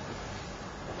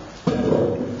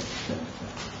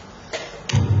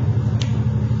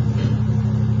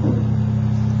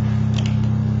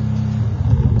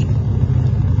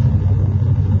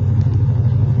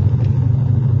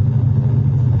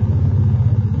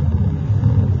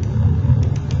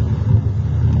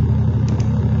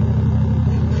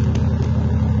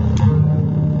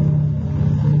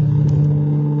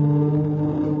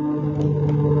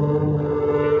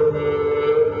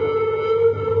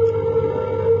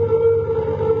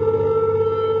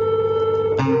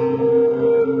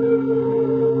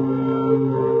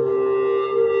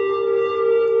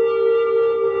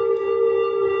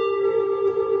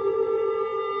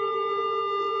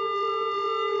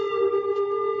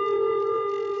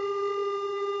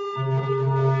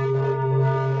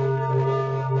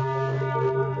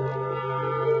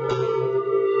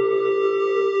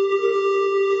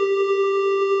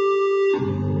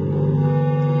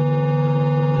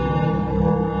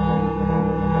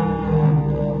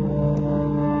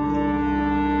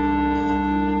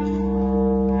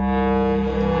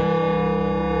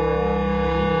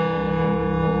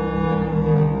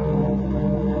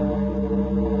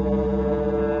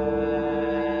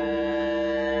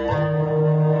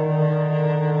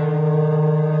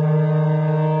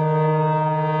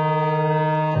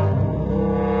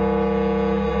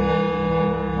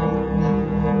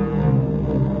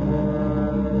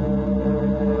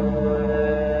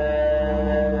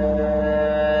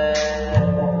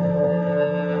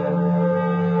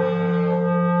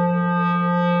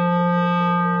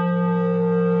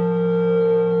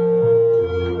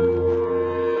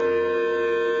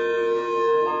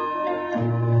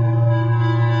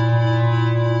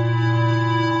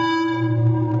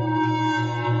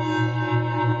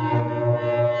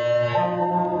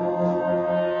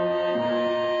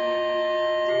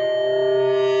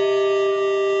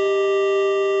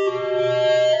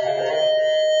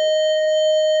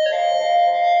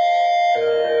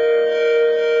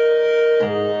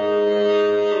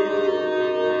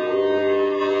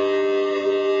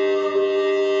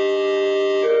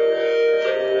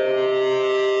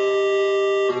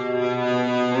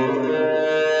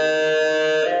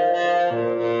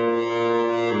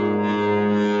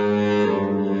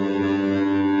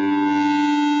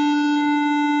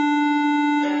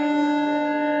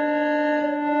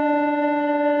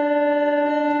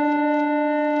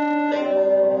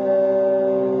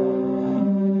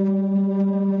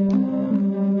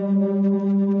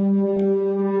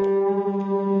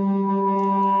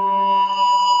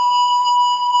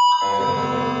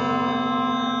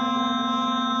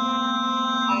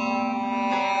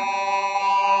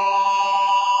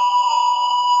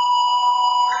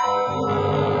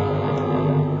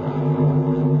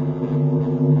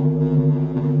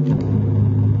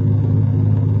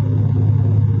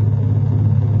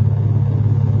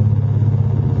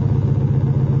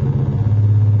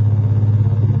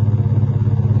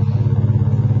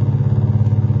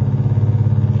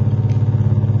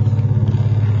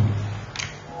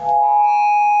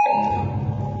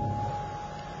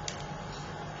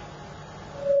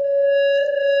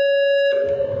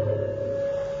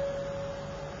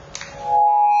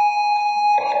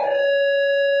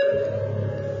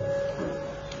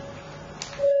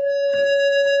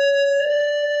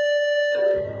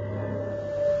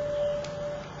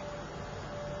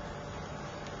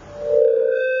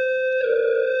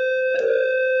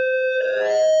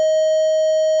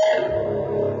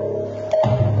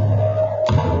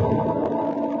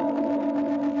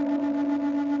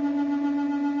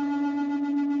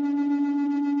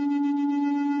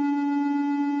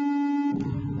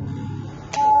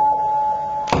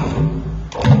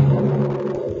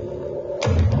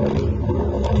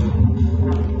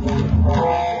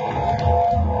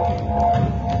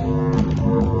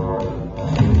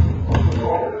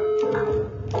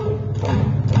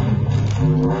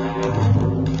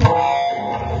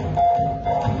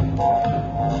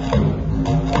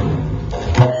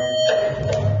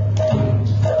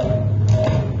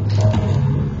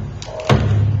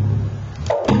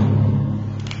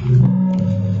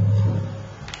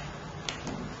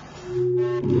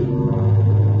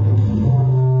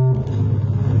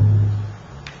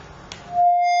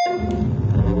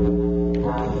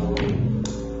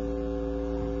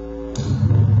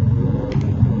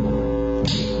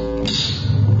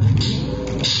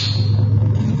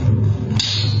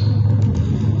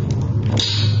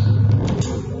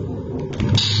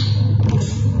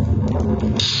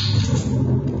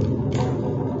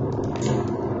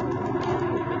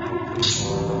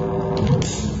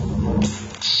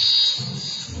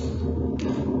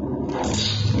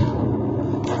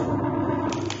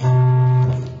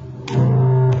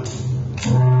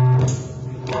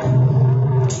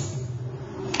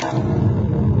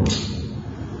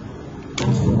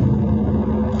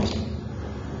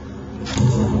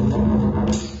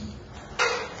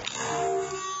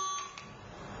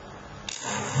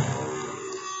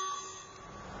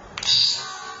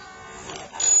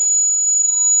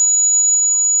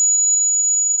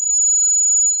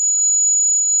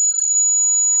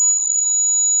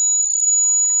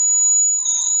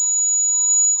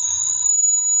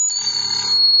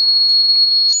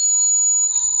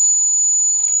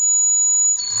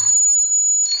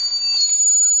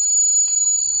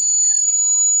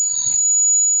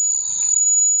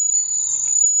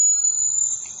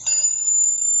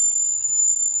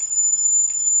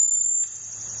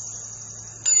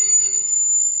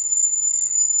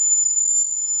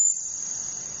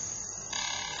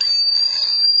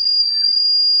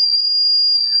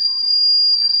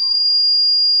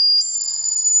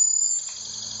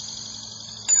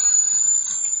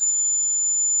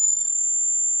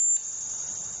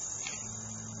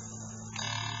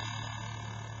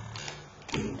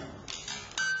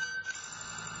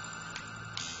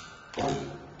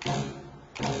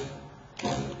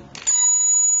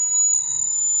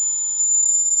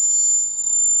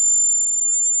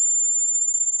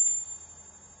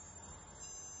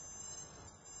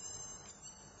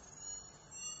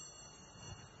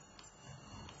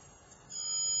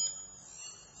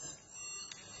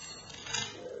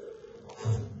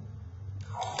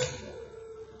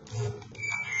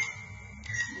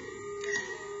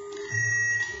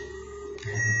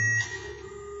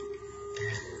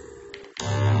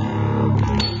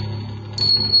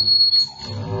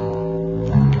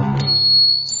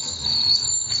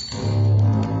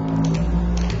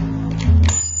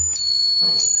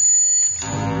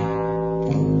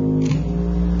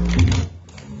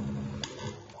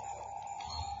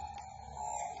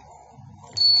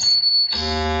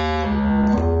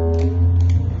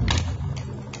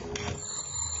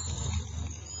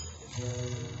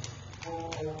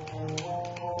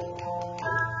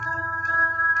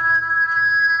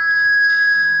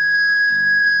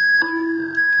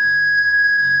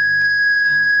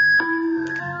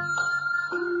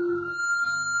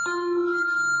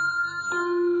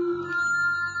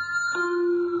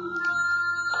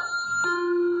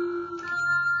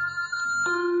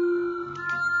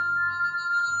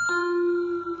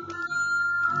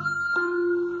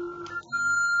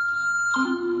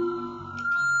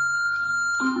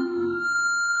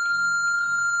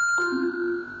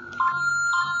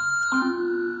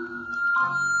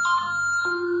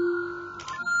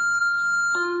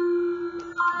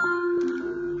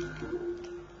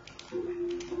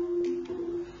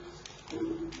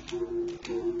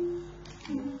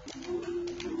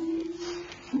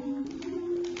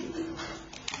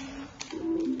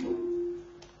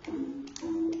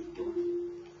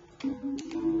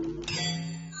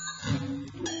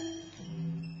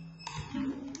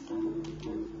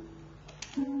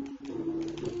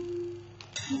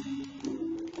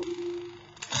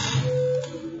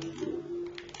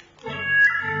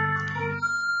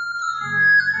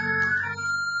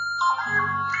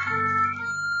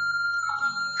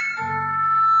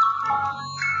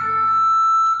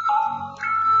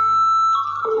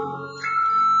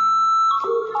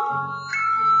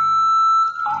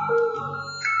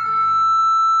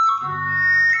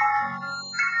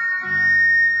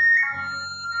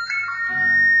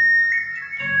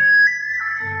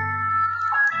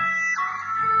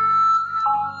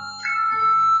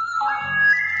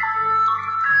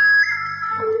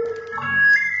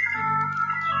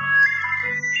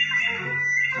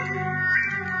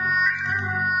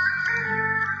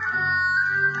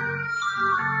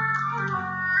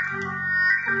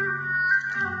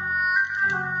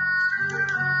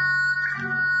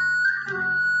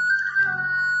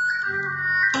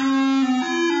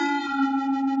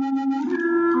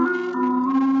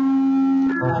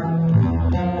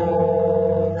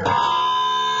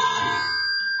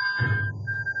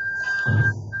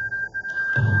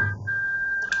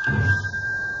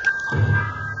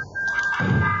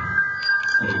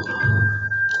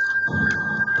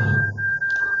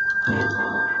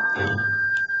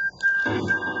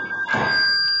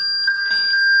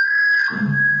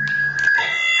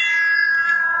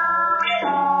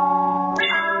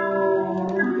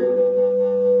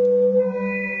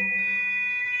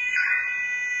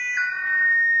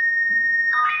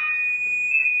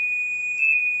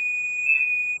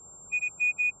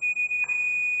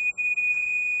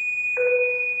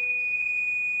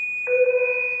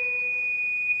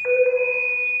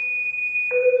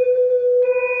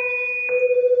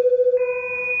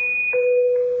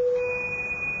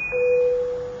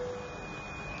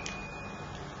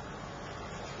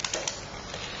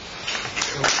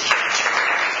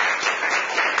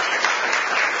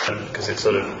 because it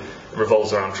sort of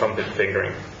revolves around trumpet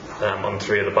fingering on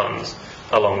 3 of the buttons,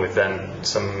 along with then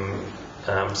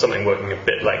something working a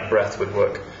bit like breath would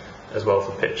work as well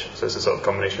for pitch. So it's a sort of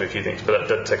combination of a few things, but that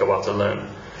does take a while to learn.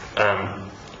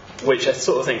 Which I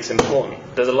sort of think is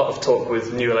important. There's a lot of talk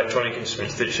with new electronic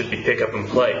instruments that it should be pick up and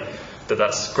play.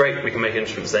 That's great, we can make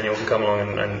instruments that anyone can come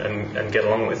along and get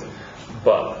along with.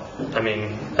 But, I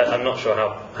mean, I'm not sure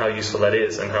how useful that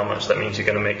is and how much that means you're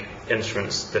going to make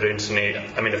instruments that are instantly...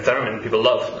 I mean, a theremin people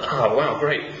love. Ah, wow,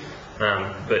 great.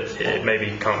 But it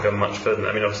maybe can't go much further than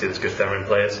that. I mean, obviously there's good theremin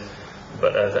players,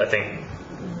 but I think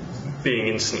being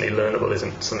instantly learnable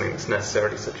isn't something that's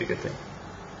necessarily such a good thing.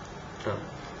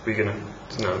 We're going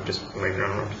to... No, just maybe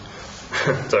around.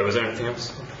 Sorry, was there anything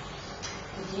else?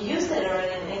 Did you use that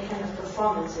already in any kind of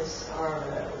performances or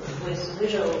with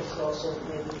visuals also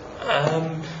maybe?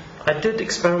 I did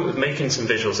experiment with making some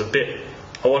visuals a bit.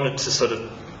 I wanted to sort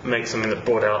of make something that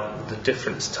brought out the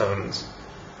difference tones,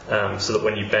 so that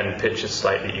when you bend pitches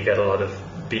slightly, you get a lot of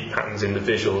beat patterns in the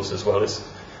visuals as well as,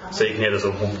 so you can hear there's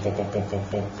a boom, boom, boom, boom, boom,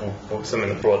 boom, boom, boom, something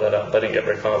that brought that up. I didn't get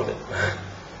very far with it.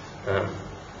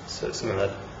 So it's something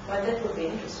that... Well, that would be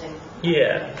interesting.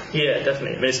 Yeah,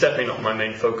 definitely. I mean, it's definitely not my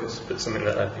main focus, but something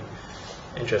that I'd be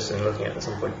interested in looking at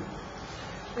some point.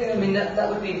 Yeah, I mean, that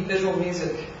would be visual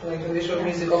music. Like, visual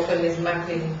music often is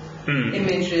mapping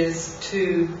images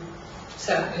to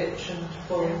sound, pitch, and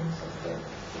volume.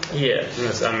 Yeah,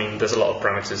 I mean, there's a lot of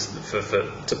parameters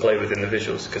to play with in the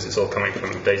visuals, because it's all coming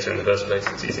from data in the first place.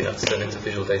 It's easy enough to turn into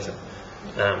visual data.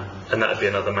 And that would be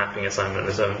another mapping assignment of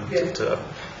its own. Yeah.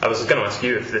 I was going to ask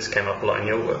you if this came up a lot in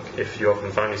your work, if you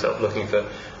often found yourself looking for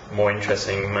more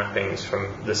interesting mappings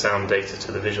from the sound data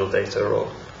to the visual data, or...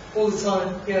 All the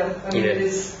time, yeah. I mean,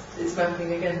 it's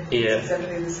mapping again. Yeah. It's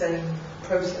exactly the same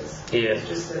process. Yeah. It's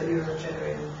just that you're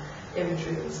generating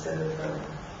imagery instead of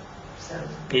sound.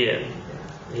 Yeah.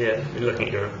 You're looking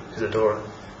at your Isadora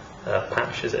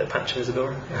patch. Is it a patch in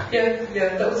Isadora? Yeah,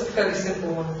 that was a fairly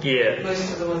simple one. Yeah.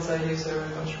 Most of the ones I use are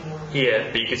much more.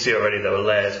 Yeah, but you could see already there were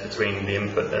layers between the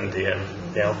input and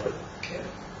the output. Yeah.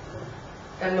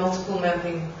 And multiple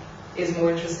mapping is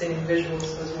more interesting in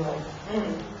visuals as well. You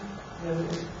know,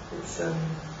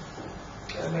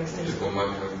 it makes things...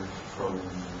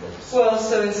 Well,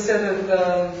 so instead of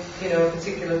a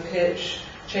particular pitch,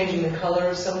 changing the color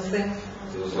of something,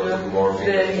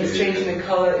 then it's changing the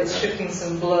color, it's shifting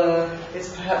some blur,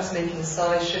 it's perhaps making the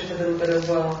size shift a little bit as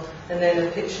well, and then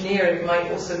a pitch near it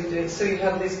might also be doing. So you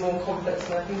have these more complex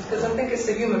mappings, because I think it's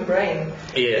the human brain.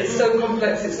 Yeah. It's so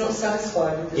complex, it's not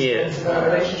satisfied with this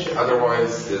relationship.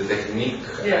 Otherwise, the technique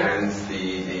and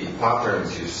the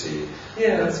patterns you see.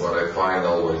 That's what I find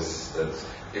always, that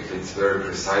if it's very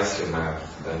precisely mapped,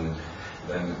 then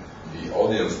the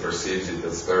audience perceives it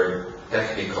as very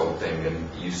technical thing, and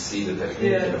you see the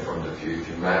technique in front of you. If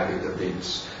you map it a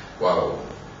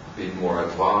bit more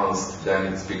advanced,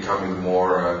 then it's becoming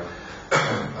more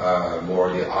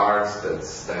the art that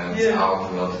stands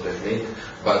out, not the technique.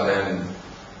 But then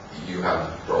you have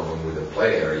a problem with the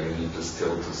player. You need to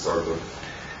sort of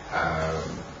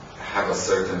have a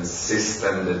certain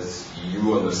system that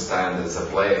you understand as a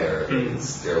player. It's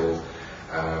still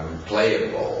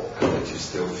playable, and that you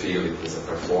still feel it as a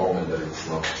performance, that it's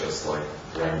not just like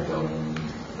random.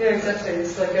 Yeah, exactly.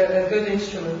 It's like a good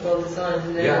instrument, well designed,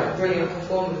 and then a brilliant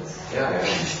performance. Yeah.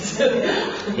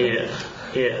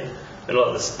 A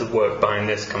lot of the work behind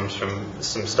this comes from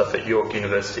some stuff at York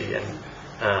University and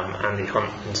Andy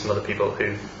Hunt and some other people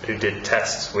who did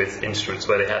tests with instruments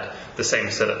where they had the same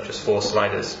setup, just 4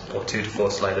 sliders or 2 to 4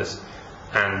 sliders,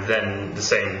 and then the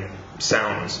same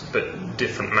sounds but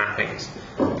different mappings,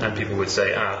 and people would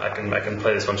say, I can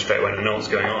play this one straight away and I know what's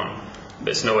going on, but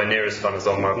it's nowhere near as fun as the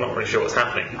one where I'm not really sure what's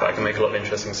happening, but I can make a lot of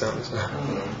interesting sounds.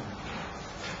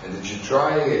 And did you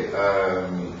try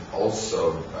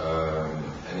also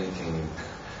anything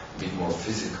a bit more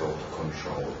physical to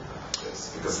control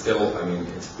this? Because still, I mean,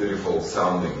 it's beautiful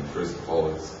sounding, first of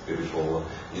all, it's a beautiful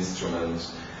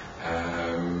instrument,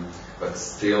 but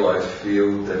still I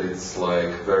feel that it's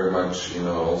like very much,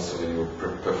 also when you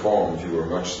performed, you were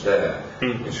much there,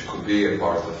 which could be a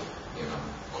part of,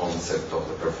 concept of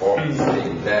the performance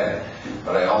being there.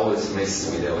 But I always miss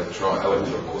with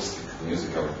electroacoustic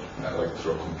music,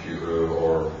 electrocomputer,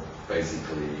 or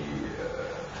basically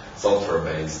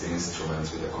software-based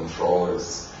instruments with the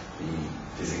controllers,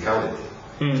 the physicality.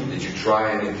 Did you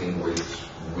try anything with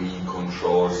Wii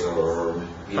controllers or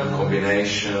in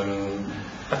combination?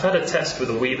 I've had a test with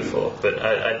a Wii before, but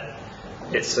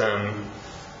it's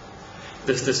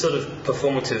the sort of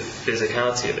performative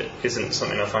physicality of it isn't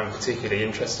something I find particularly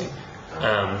interesting.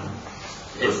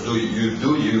 Because you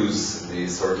do use the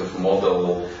sort of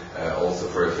model also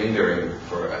for a fingering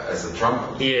as a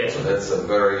trumpet. Yeah. So that's a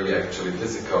very actually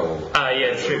physical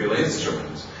real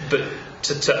instrument. But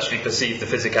to actually perceive the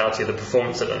physicality of the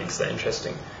performance, I don't think it's that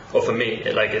interesting. Or for me,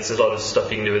 it's a lot of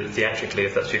stuff you can do with it theatrically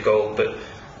if that's your goal. But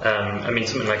I mean,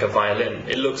 something like a violin,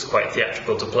 it looks quite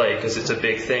theatrical to play because it's a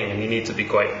big thing and you need to be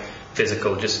quite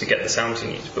physical just to get the sounds you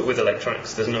need. But with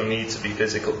electronics, there's no need to be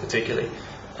physical particularly.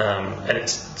 And it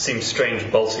seems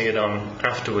strange bolting it on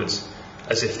afterwards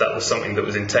as if that was something that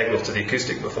was integral to the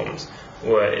acoustic performance,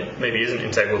 where it maybe isn't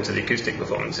integral to the acoustic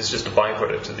performance, it's just a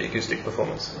byproduct of the acoustic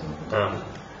performance.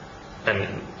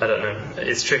 And I don't know,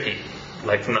 it's tricky.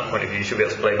 Like from that point of view, you should be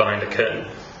able to play behind a curtain,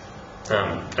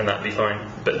 and that'd be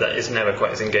fine. But that is never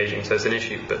quite as engaging, so it's an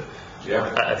issue. But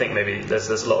I think maybe there's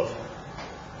a lot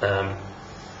of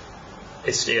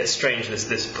it's strange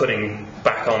this putting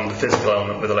back on the physical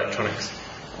element with electronics.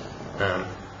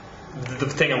 The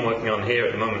thing I'm working on here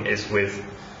at the moment is with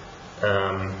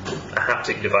a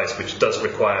haptic device which does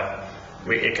require,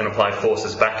 it can apply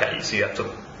forces back at you, so you have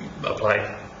to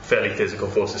apply fairly physical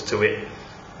forces to it.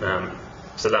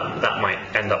 So that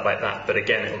might end up like that, but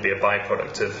again it will be a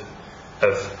byproduct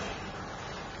of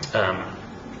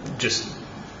just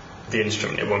the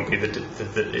instrument. It won't be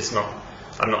it's not,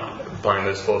 I'm not applying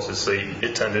those forces so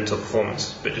it turns into a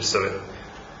performance, but just so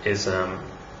it is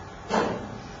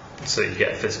so you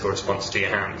get a physical response to your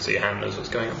hand, so your hand knows what's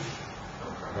going on.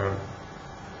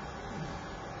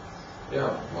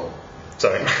 Well.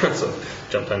 Sorry, I sort of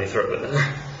jumped down your throat with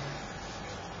that.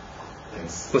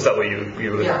 Thanks. Was that what you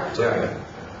were talking about?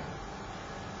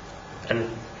 And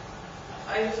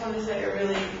I just want to say I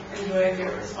really enjoyed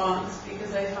your response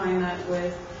because I find that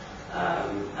with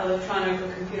electronic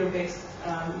or computer-based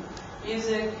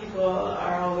music, people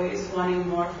are always wanting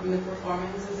more from the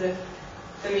performance, as if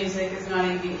the music is not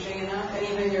engaging enough. And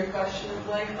even your question of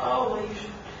like, oh, well, you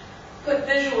should put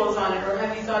visuals on it, or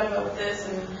have you thought about this?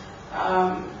 And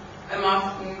I'm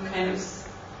often kind of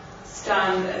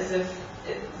stunned, as if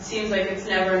it seems like it's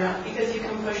never enough because you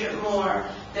can push it more,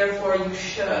 therefore you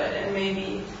should, and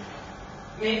maybe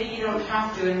you don't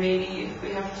have to, and maybe we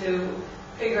have to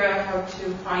figure out how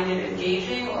to find it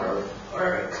engaging or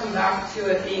come back to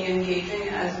it being engaging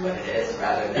as what it is,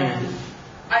 rather than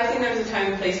I think there's a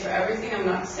time and place for everything. I'm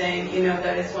not saying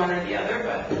that it's one or the other,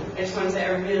 but I just want to say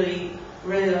I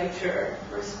really liked your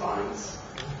response.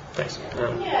 Thanks.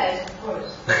 Yes, of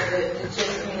course.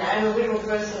 I'm a visual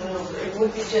person. It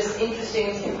would be just interesting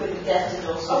if you could adapt it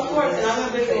also. Of course, and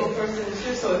I'm a visual person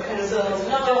too, so it kind of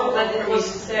but it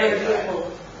was very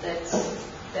beautiful. That's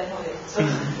definitely.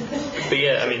 But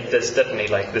yeah, I mean, there's definitely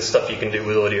there's stuff you can do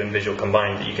with audio and visual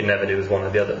combined that you can never do with one or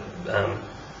the other.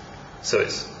 So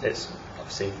it's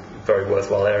obviously a very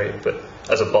worthwhile area, but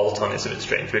as a bolt-on, it's a bit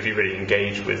strange. But if you really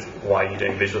engage with why you're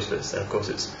doing visual splits, then of course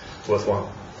it's worthwhile.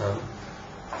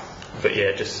 But yeah,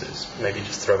 it's maybe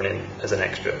just thrown in as an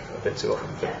extra a bit too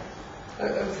often.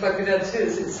 If I could add too,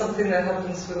 it's something that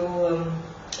happens with all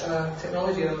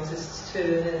technology artists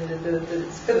too, and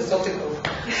it's philosophical.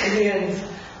 In the end,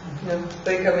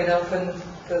 they come in up, and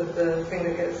the thing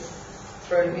that gets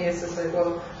thrown at me is to say,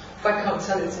 well, if I can't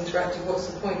tell it's interactive, what's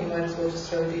the point? You might as well just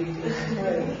throw a DVD and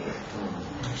play.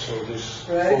 So this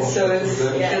So there's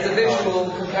a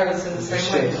visual comparison the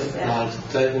same way. It's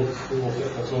a table full of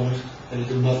electronics and you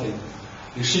do nothing.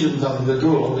 You see them down the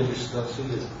door, but you don't see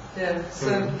it. Yeah,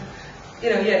 so, They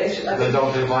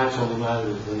don't have lights on them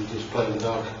either, they just play in the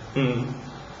dark.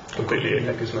 Completely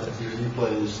acousmatic. You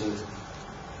play instead.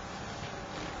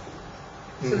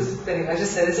 So I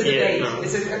just said it's a debate.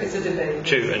 It's a debate.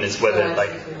 True, and it's whether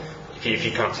if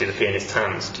you can't see the pianist's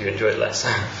hands, do you enjoy it less?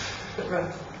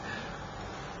 Right.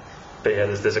 But yeah,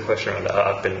 there's a question around that.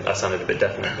 I sounded a bit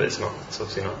definite, but it's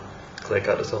obviously not clear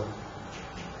cut at all.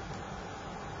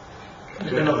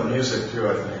 Even on the music too,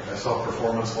 I think. I saw a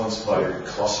performance once by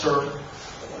Cluster.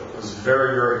 It was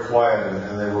very, very quiet,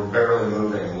 and they were barely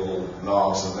moving, little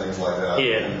knobs and things like that.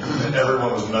 Yeah. And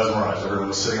everyone was mesmerized. Everyone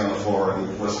was sitting on the floor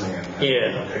and listening and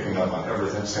picking up on every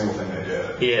single thing they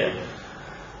did. Yeah.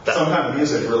 Sometimes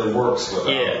music really works with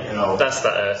that. That's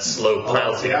that slow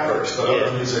piloting approach. But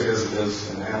other music is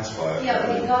enhanced by it. Yeah,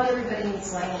 but not everybody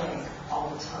needs Lang Lang all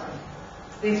the time.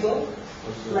 These what?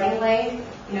 Lang Lang,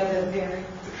 the very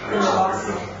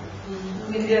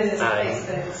we do this place,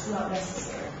 but it's not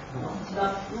necessary.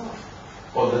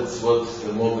 Well, that's what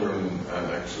the modern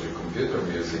and actually computer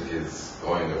music is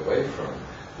going away from.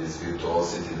 This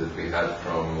virtuosity that we had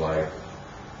from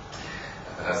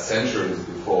centuries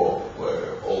before,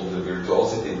 where all the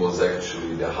virtuosity was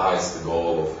actually the highest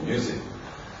goal of music.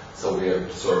 So we are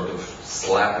sort of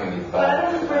slapping it But I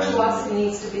back. don't think virtuosity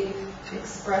needs to be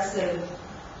expressive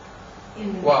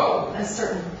in Wow. a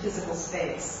certain physical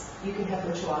space. You can have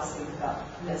virtuosity without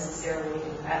necessarily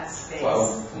needing that space.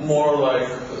 Well, more like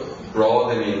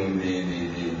broadening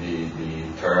the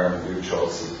term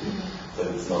virtuosity, that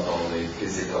it's not only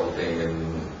physical thing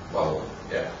and, well,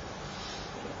 yeah.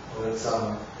 Well, let's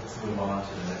move on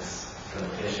to the next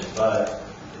presentation. But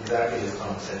exactly this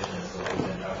conversation is what we've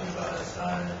been talking about as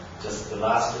time. Just the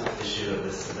last issue of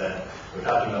this is that we're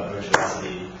talking about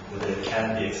virtuosity, whether it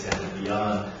can be extended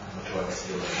beyond motoric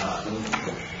skill or not.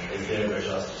 Is there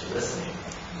virtuosity to listening?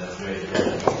 And that's very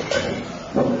different.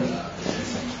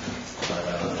 But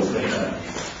let's wait that.